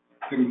the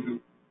things that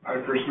I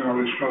personally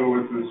always struggle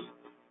with is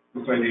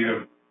this idea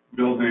of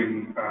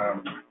building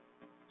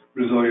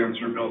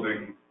resilience or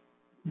building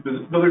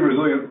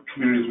resilient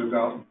communities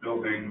without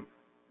building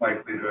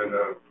likelihood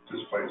of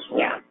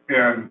displacement.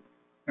 Yeah.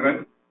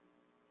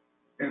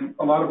 And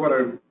a lot of what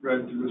I've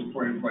read to this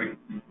point, like,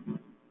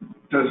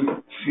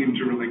 doesn't seem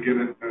to really get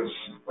at this,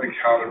 like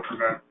how to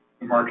prevent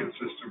the market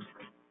system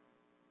from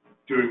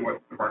doing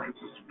what the market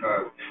system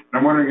does. And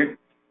I'm wondering,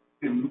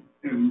 in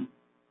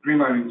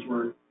Greenlining's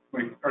work,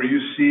 like, are you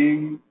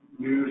seeing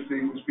new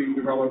things being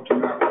developed in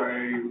that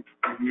way,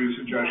 like new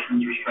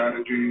suggestions or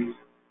strategies?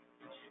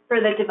 For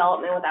the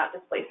development without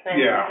displacement?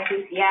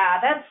 Yeah,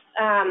 that's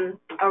a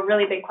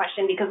really big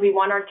question, because we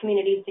want our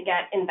communities to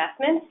get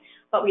investments,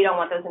 but we don't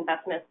want those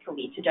investments to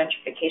lead to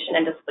gentrification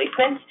and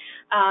displacement.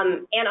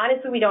 And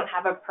honestly, we don't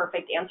have a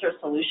perfect answer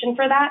solution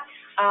for that.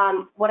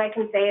 What I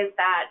can say is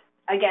that,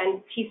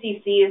 again,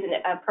 TCC is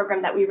a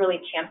program that we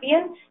really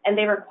champion, and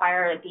they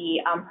require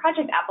the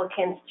project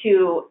applicants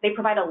they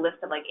provide a list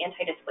of like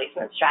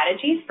anti-displacement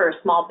strategies for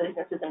small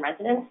businesses and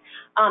residents,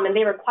 and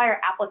they require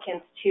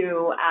applicants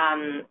to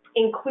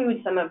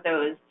include some of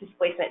those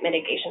displacement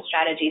mitigation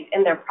strategies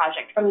in their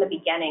project from the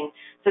beginning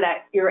so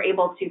that you're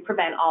able to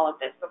prevent all of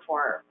this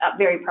before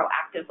very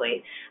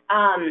proactively.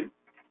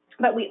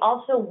 But we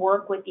also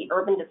work with the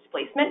Urban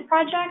Displacement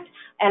Project,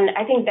 and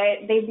I think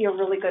they'd be a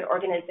really good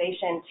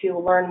organization to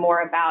learn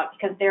more about,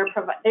 because they're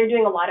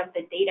doing a lot of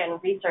the data and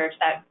research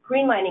that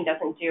Greenlining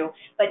doesn't do,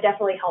 but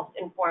definitely helps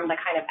inform the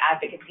kind of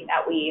advocacy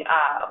that we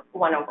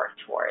want to work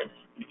towards.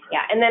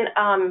 Yeah, and then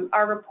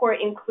our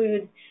report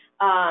includes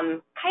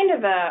kind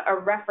of a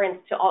reference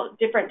to all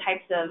different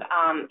types of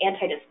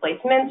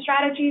anti-displacement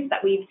strategies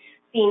that we've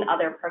seen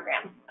other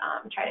programs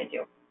try to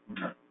do.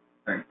 Okay,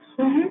 thanks.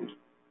 Mm-hmm.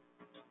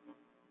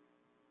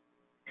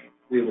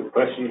 We have a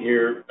question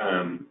here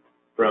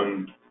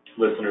from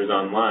listeners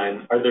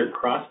online. Are there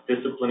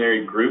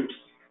cross-disciplinary groups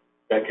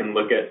that can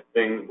look at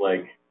things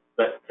like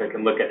that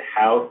can look at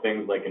how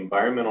things like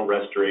environmental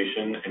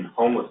restoration and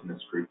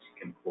homelessness groups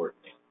can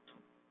coordinate?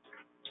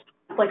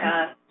 Like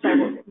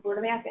what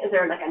are they asking? Is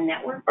there like a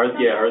network? Are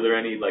there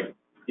any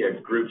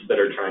groups that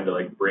are trying to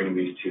like bring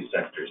these two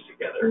sectors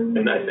together? Mm-hmm.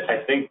 And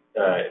I think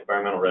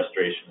environmental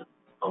restoration and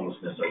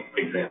homelessness are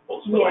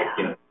examples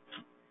for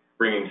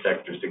bringing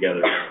sectors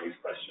together on these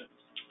questions.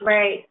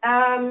 Right.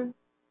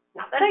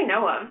 Not that I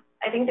know of.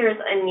 I think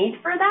there's a need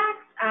for that.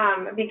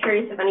 I'd be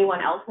curious if anyone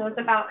else knows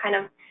about kind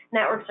of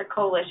networks or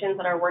coalitions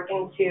that are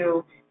working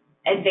to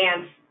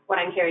advance what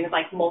I'm hearing is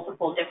like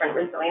multiple different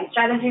resilience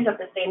strategies at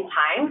the same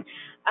time.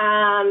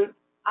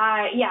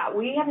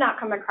 We have not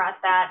come across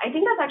that. I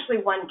think that's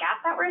actually one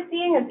gap that we're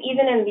seeing is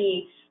even in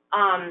the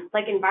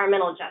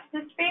environmental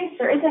justice space,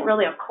 there isn't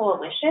really a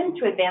coalition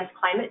to advance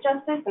climate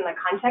justice in the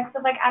context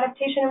of like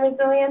adaptation and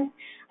resilience.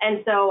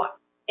 And so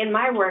in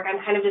my work,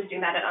 I'm kind of just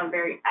doing that on a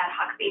very ad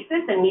hoc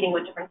basis and meeting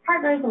with different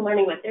partners and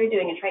learning what they're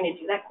doing and trying to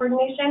do that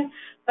coordination.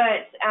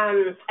 But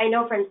I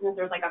know, for instance,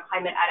 there's like a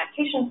climate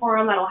adaptation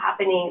forum that'll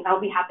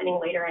be happening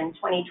later in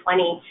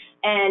 2020.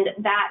 And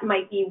that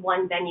might be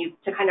one venue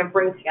to kind of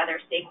bring together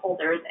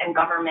stakeholders and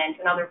government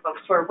and other folks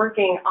who are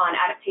working on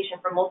adaptation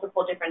from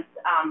multiple different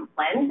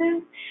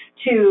lenses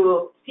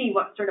to see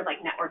what sort of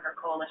like network or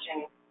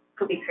coalition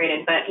could be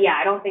created. But yeah,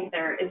 I don't think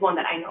there is one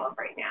that I know of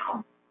right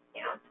now.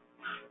 Yeah.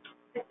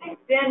 I think,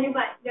 Dan, you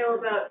might know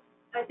about,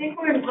 I think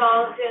we're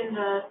involved in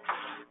the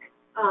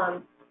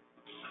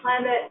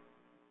climate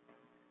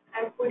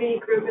equity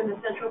group in the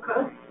Central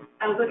Coast.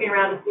 I was looking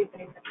around to see if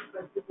any Central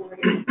Coast people were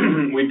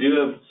here. We do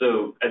have,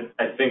 so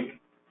I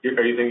think,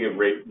 are you thinking of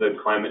the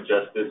Climate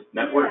Justice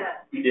Network?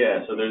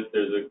 Yeah, so there's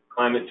a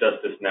Climate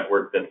Justice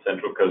Network that's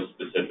Central Coast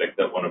specific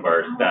that one of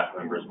our staff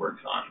members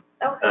works on.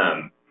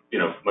 Okay.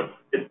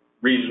 It's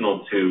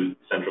regional to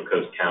Central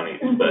Coast counties,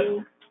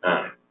 but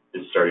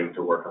is starting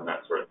to work on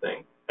that sort of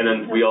thing. And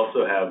then we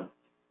also have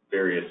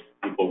various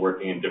people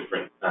working in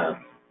different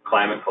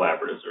climate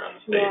collaboratives around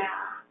the state. Yeah,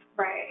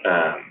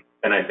 right.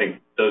 And I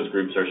think those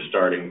groups are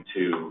starting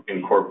to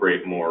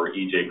incorporate more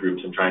EJ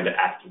groups and trying to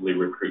actively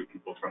recruit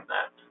people from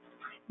that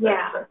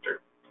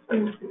sector.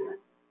 Mm-hmm.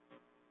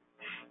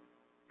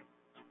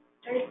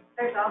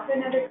 There's also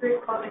another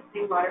group called the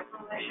Clean Water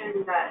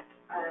Coalition that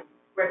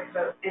works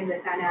both in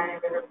the Santa Ana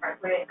River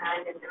Parkway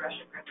and in the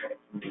Russian River.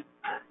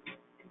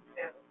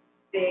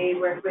 They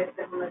work with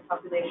the homeless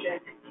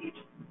population and teach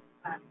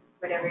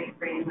whatever you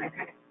bring, like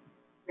kind of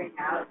bring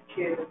out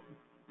to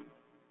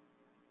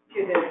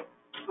the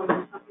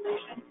homeless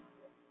population.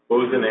 What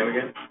was the name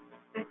again?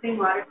 The Clean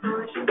Water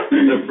Coalition.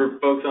 So for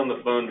folks on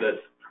the phone,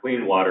 that's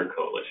Clean Water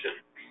Coalition.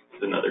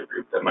 It's another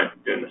group that might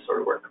be doing this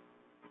sort of work.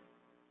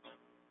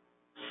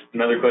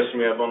 Another question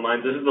we have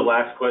online. This is the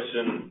last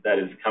question that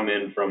has come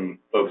in from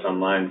folks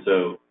online.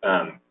 So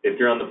if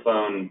you're on the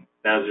phone,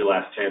 now's your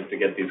last chance to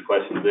get these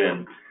questions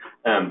in.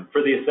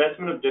 For the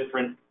assessment of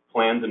different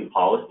plans and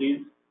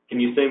policies, can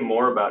you say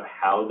more about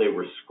how they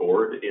were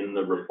scored in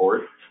the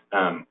report?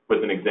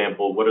 With an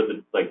example, what are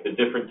the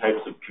different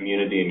types of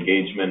community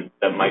engagement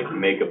that might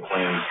make a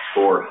plan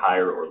score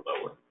higher or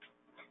lower?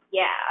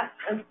 Yeah,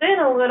 it's been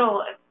a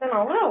little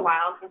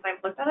while since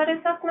I've looked at that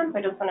assessment, so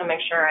I just want to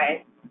make sure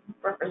I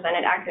represent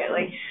it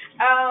accurately.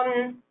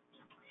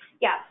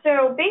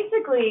 So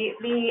basically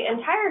the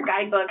entire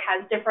guidebook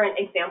has different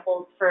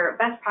examples for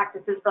best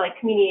practices for like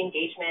community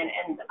engagement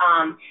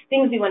and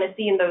things we want to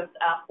see in those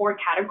 4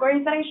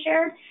 categories that I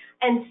shared.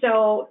 And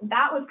so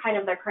that was kind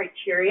of the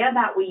criteria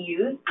that we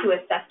used to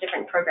assess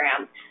different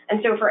programs.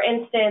 And so for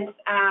instance,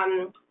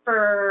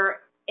 for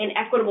an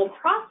equitable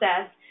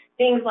process,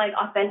 things like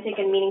authentic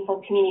and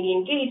meaningful community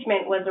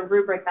engagement was a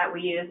rubric that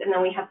we used, and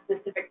then we have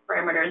specific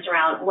parameters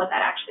around what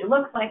that actually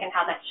looks like and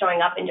how that's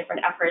showing up in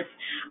different efforts.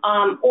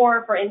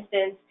 Or, for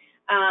instance,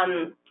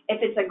 if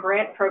it's a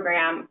grant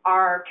program,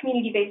 are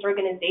community-based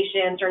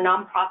organizations or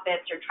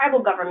nonprofits or tribal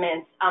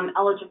governments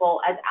eligible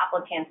as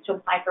applicants to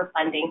apply for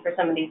funding for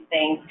some of these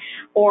things?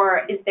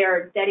 Or is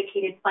there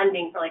dedicated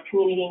funding for like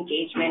community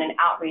engagement and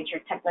outreach or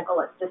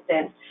technical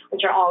assistance,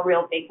 which are all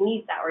real big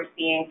needs that we're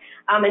seeing?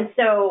 And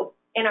so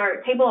in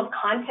our table of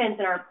contents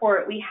in our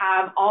report, we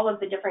have all of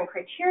the different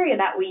criteria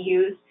that we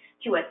use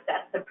to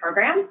assess the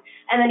program.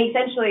 And then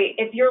essentially,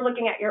 if you're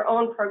looking at your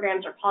own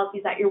programs or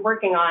policies that you're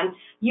working on,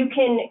 you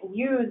can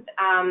use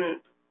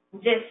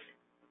this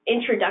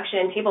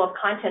introduction table of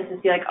contents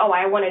and be like, oh,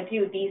 I want to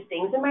do these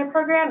things in my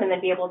program, and then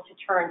be able to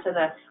turn to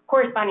the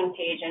corresponding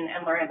page and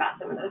learn about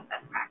some of those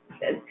best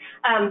practices.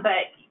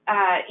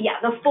 Yeah,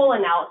 the full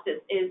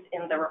analysis is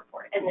in the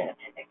report, in the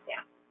appendix,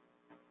 yeah.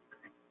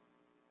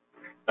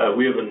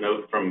 We have a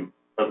note from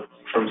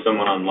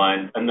someone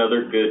online.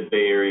 Another good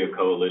Bay Area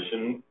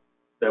coalition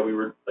that we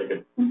were, like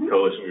a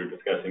coalition we were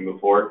discussing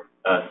before,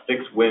 6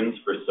 Wins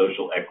for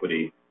Social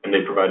Equity, and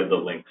they provided the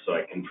link, so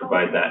I can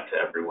provide that to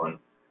everyone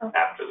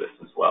after this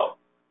as well.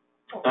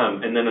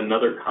 And then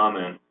another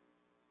comment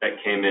that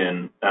came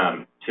in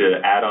to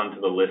add on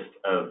to the list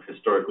of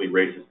historically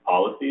racist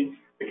policies,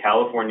 the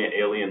California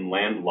alien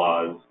land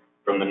laws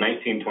from the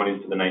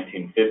 1920s to the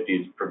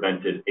 1950s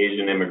prevented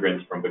Asian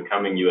immigrants from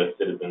becoming U.S.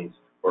 citizens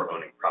or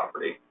owning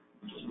property.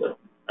 Just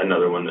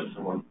another one that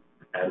someone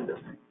added this.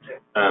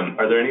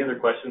 Are there any other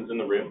questions in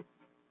the room?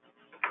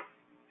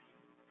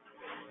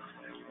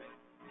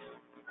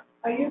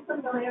 Are you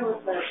familiar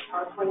with the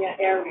California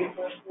Air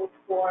Resources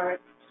Board,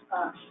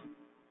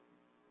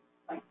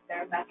 like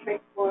their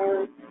metrics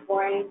for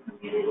exploring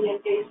community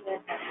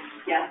engagement? And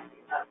yes,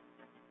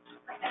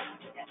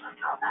 on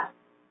how that.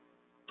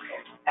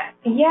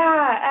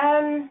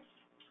 Yeah,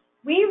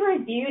 we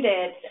reviewed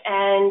it,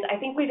 and I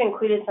think we've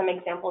included some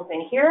examples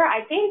in here.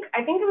 I think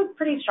it was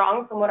pretty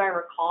strong from what I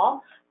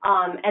recall,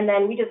 and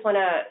then we just want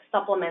to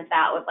supplement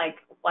that with like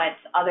what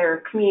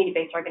other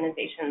community-based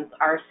organizations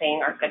are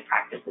saying are good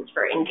practices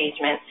for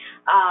engagement.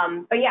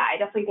 But yeah, I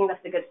definitely think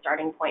that's a good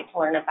starting point to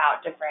learn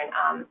about different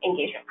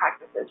engagement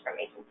practices from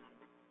agencies.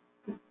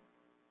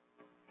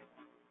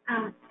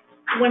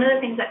 One of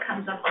the things that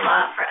comes up a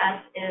lot for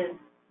us is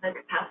the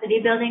capacity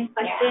building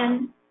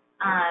question,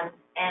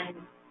 and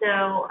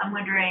so I'm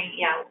wondering,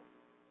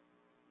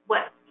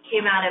 what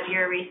came out of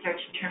your research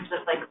in terms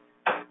of like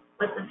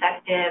what's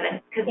effective?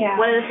 And because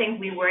one of the things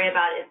we worry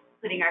about is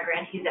putting our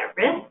grantees at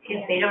risk.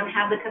 If they don't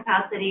have the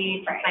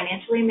capacity to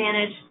financially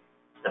manage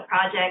the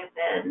project,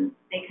 then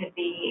they could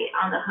be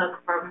on the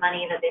hook for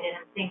money that they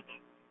didn't think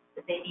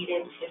that they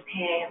needed to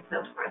pay and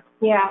so forth.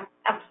 Yeah,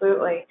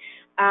 absolutely.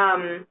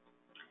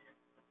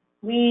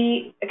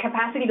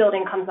 Capacity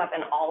building comes up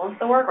in all of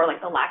the work, or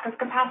like the lack of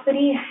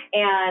capacity,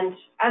 and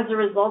as a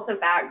result of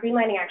that,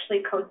 Greenlining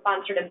actually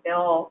co-sponsored a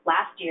bill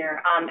last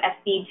year,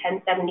 SB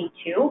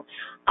 1072,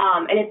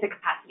 and it's a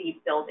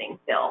capacity building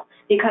bill,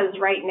 because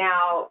right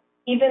now,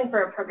 even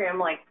for a program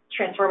like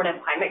Transformative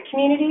Climate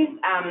Communities,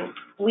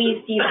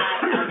 we see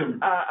that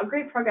as a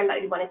great program that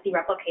we want to see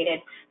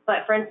replicated,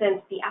 but for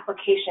instance, the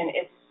application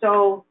is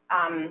so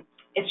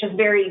it's just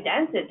very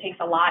dense. It takes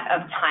a lot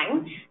of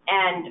time,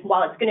 and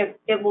while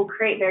it will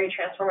create very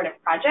transformative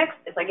projects,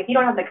 it's like if you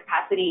don't have the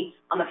capacity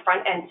on the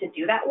front end to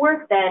do that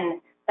work, then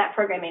that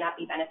program may not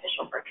be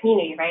beneficial for a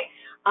community, right?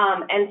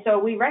 And so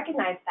we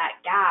recognize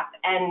that gap,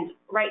 and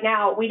right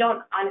now we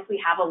don't honestly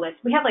have a list.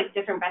 We have like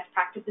different best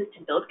practices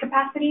to build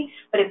capacity,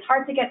 but it's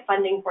hard to get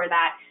funding for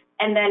that,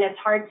 and then it's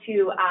hard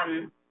to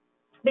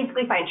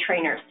basically find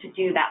trainers to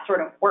do that sort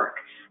of work.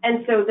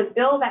 And so the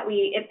bill that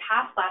it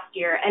passed last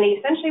year, and it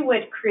essentially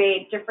would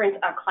create different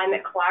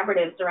climate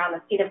collaboratives around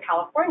the state of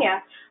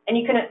California. And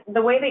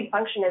the way they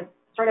function is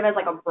sort of as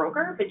like a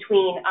broker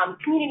between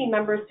community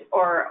members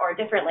or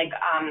different like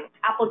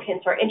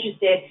applicants who are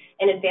interested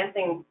in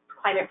advancing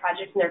climate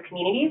projects in their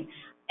communities.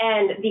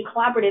 And the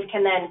collaborative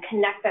can then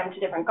connect them to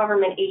different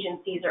government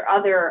agencies or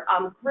other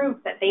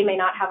groups that they may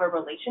not have a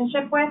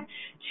relationship with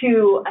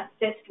to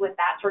assist with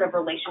that sort of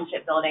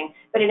relationship building.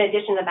 But in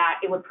addition to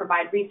that, it would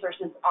provide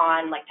resources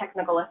on like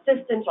technical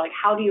assistance, or like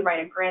how do you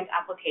write a grant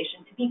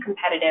application to be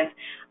competitive.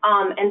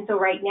 And so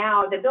right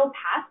now the bill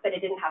passed, but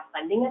it didn't have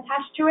funding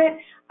attached to it.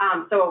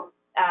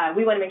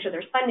 We want to make sure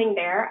there's funding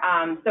there.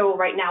 So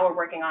right now we're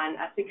working on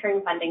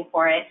securing funding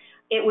for it.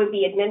 It would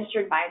be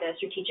administered by the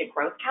Strategic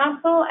Growth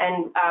Council,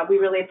 and we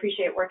really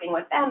appreciate working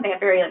with them. They have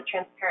very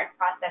transparent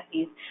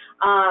processes.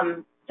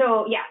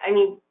 So yeah, I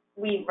mean,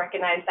 we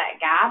recognize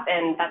that gap,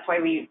 and that's why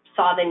we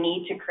saw the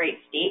need to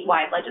create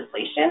statewide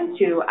legislation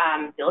to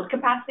build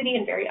capacity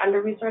in very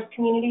under-resourced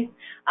communities.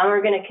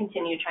 We're going to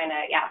continue trying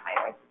to find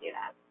ways to do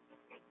that.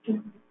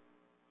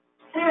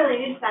 Kind of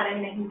related to that, I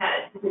mean, I think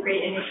that it's a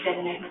great initiative,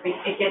 and I think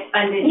it gets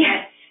funded.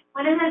 Yeah.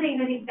 One of the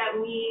things I think that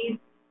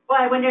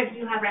I wonder if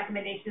you have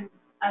recommendations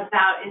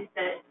about is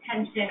the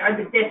tension or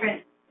the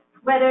difference,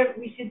 whether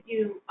we should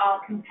do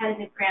all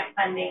competitive grant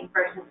funding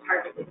versus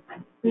targeted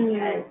funding.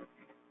 Because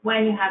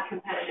when you have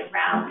competitive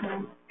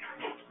rounds,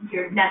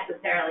 you're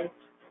necessarily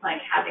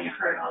like having a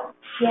hurdle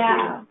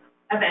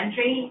of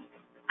entry.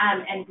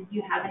 And did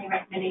you have any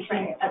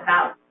recommendations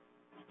about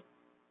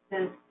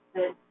the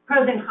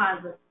pros and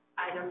cons of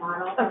either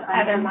model. Of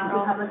either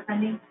model. Public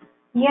funding.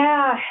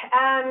 Yeah.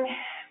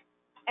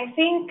 I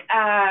think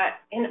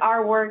in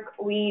our work,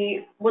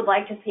 we would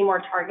like to see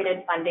more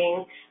targeted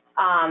funding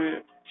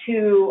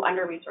to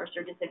under-resourced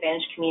or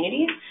disadvantaged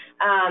communities.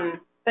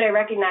 But I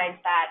recognize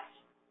that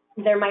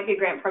there might be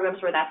grant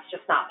programs where that's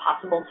just not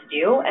possible to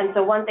do. And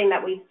so one thing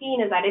that we've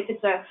seen is that if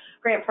it's a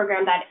grant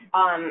program that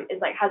is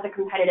like has a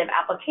competitive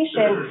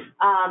application,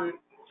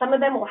 some of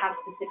them will have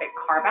specific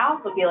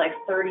carve-outs. It'll be like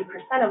 30%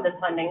 of the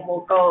funding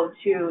will go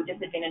to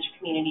disadvantaged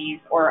communities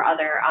or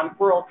other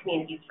rural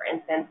communities, for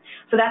instance.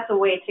 So that's a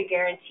way to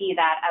guarantee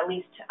that at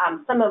least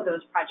some of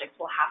those projects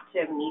will have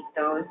to meet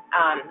those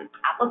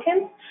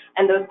applicants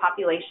and those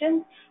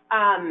populations.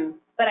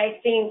 But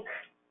I think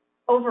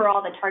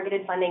overall, the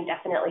targeted funding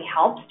definitely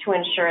helps to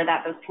ensure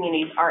that those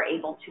communities are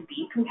able to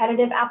be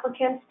competitive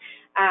applicants.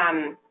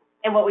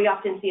 And what we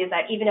often see is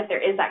that even if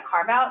there is that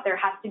carve-out, there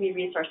has to be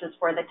resources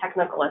for the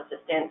technical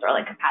assistance or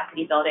like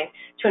capacity building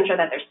to ensure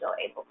that they're still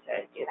able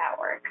to do that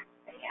work.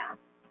 But yeah.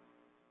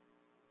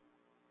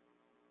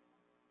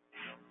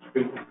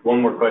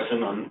 One more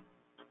question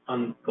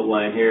on the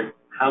line here.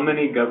 How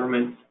many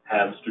governments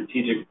have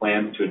strategic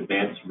plans to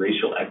advance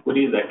racial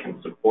equity that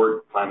can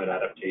support climate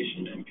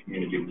adaptation and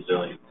community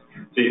resilience?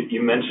 So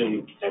you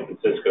mentioned San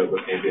Francisco,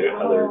 but maybe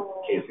other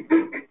cases.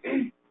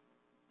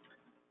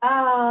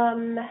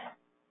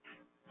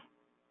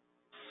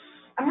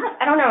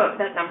 I don't know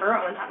that number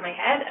on the top of my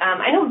head.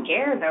 I know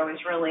GARE, though, is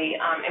really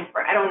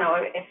important. I don't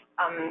know if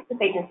this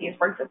agency has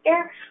worked with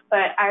GARE,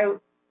 but I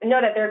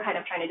know that they're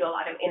kind of trying to do a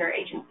lot of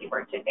interagency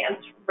work to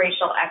advance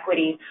racial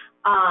equity.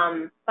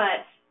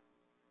 But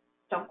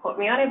don't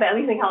quote me on it, but at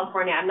least in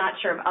California, I'm not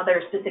sure of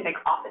other specific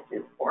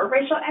offices for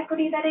racial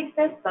equity that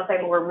exist. So I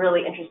think we're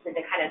really interested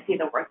to kind of see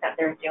the work that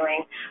they're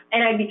doing.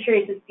 And I'd be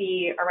curious to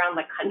see around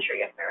the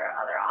country if there are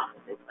other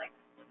offices like that.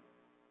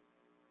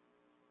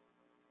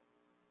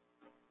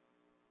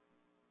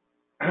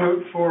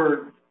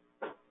 For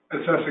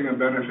assessing a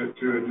benefit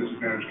to a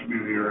disadvantaged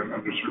community or an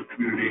underserved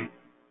community,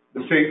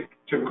 the state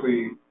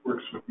typically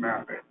works with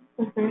mapping,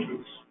 which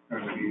is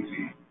kind of an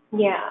easy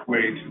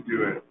way to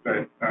do it,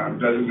 but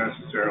doesn't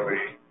necessarily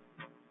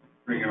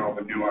bring in all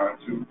the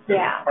nuance. And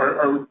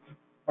are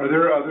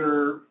there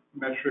other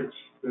metrics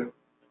that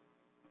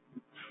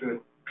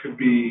could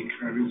be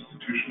kind of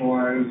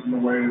institutionalized in a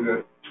way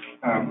that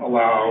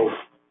allow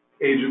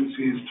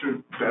agencies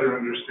to better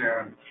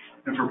understand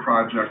if a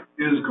project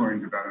is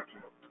going to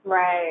benefit?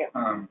 Right.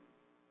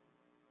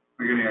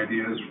 Like any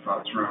ideas or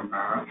thoughts around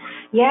that?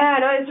 Yeah,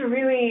 no, it's a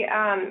really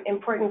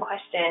important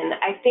question.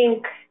 I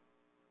think,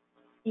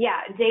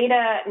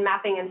 data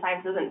mapping in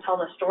science doesn't tell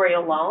the story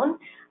alone.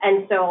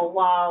 And so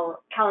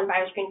while Cal and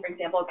BioScreen, for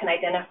example, can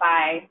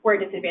identify where a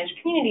disadvantaged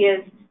community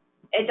is,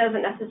 it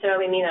doesn't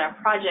necessarily mean that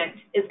a project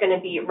is going to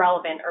be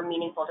relevant or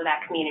meaningful to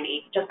that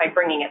community just by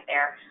bringing it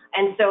there.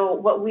 And so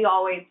what we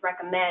always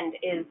recommend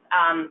is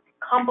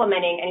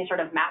complementing any sort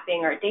of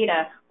mapping or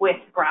data with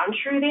ground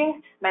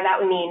truthing. By that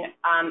we mean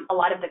a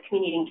lot of the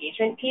community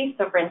engagement piece.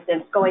 So for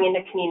instance, going into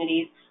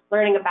communities,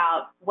 learning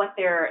about what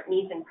their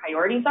needs and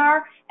priorities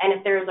are, and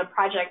if there's a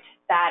project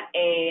that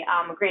a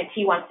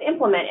grantee wants to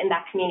implement in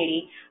that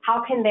community,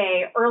 how can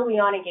they early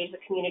on engage the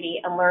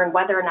community and learn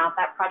whether or not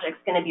that project's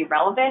going to be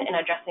relevant in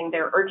addressing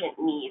their urgent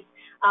needs?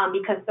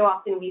 Because so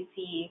often we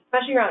see,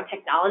 especially around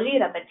technology,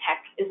 that the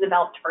tech is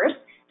developed first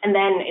and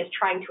then is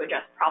trying to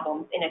address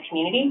problems in a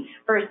community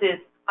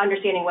versus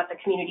understanding what the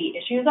community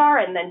issues are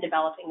and then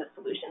developing the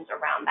solutions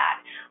around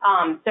that.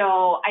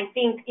 So I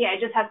think, it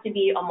just has to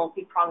be a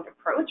multi-pronged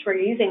approach where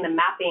you're using the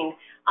mapping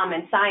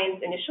and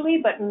science initially,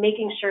 but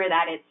making sure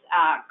that it's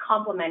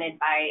complemented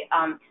by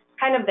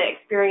kind of the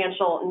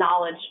experiential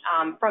knowledge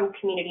from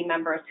community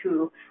members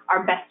who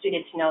are best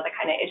suited to know the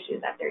kind of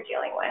issues that they're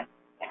dealing with.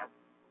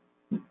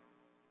 Yeah.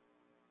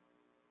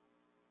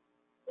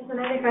 There's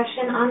another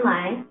question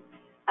online.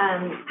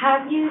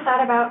 Have you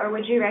thought about or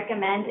would you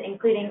recommend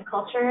including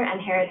culture and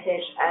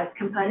heritage as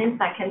components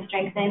that can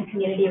strengthen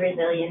community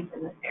resilience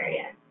in this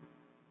area?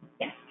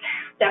 Yes,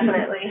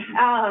 definitely.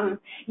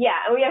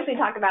 We actually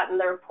talk about in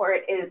the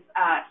report is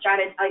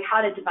strategy, like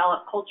how to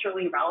develop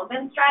culturally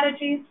relevant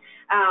strategies.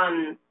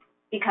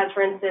 Because,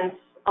 for instance,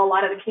 a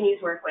lot of the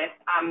communities work with,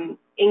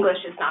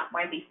 English is not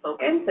widely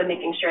spoken, so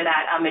making sure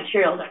that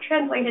materials are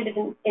translated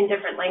in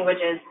different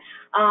languages.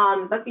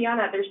 But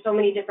beyond that, there's so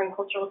many different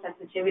cultural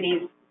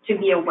sensitivities to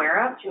be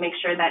aware of to make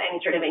sure that any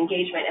sort of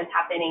engagement is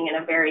happening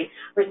in a very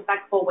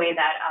respectful way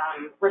that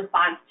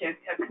responds to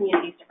a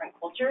community's different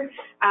culture.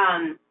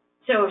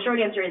 So short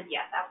answer is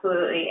yes,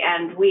 absolutely.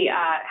 And we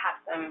have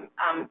some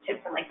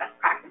tips and best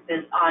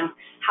practices on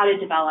how to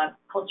develop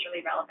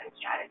culturally relevant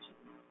strategies.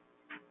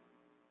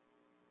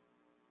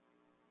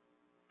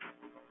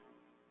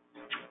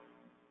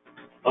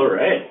 All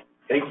right.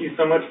 Thank you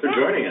so much for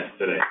joining us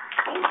today.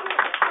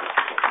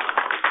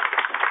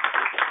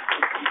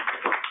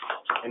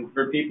 And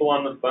for people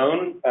on the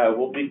phone,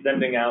 we'll be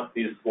sending out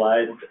these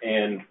slides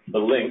and the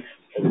links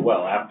as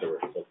well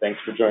afterwards. So thanks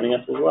for joining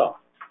us as well.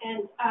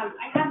 And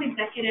I have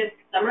executive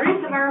summaries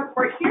of our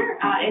report here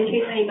in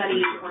case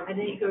anybody. I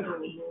didn't go to a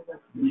meeting.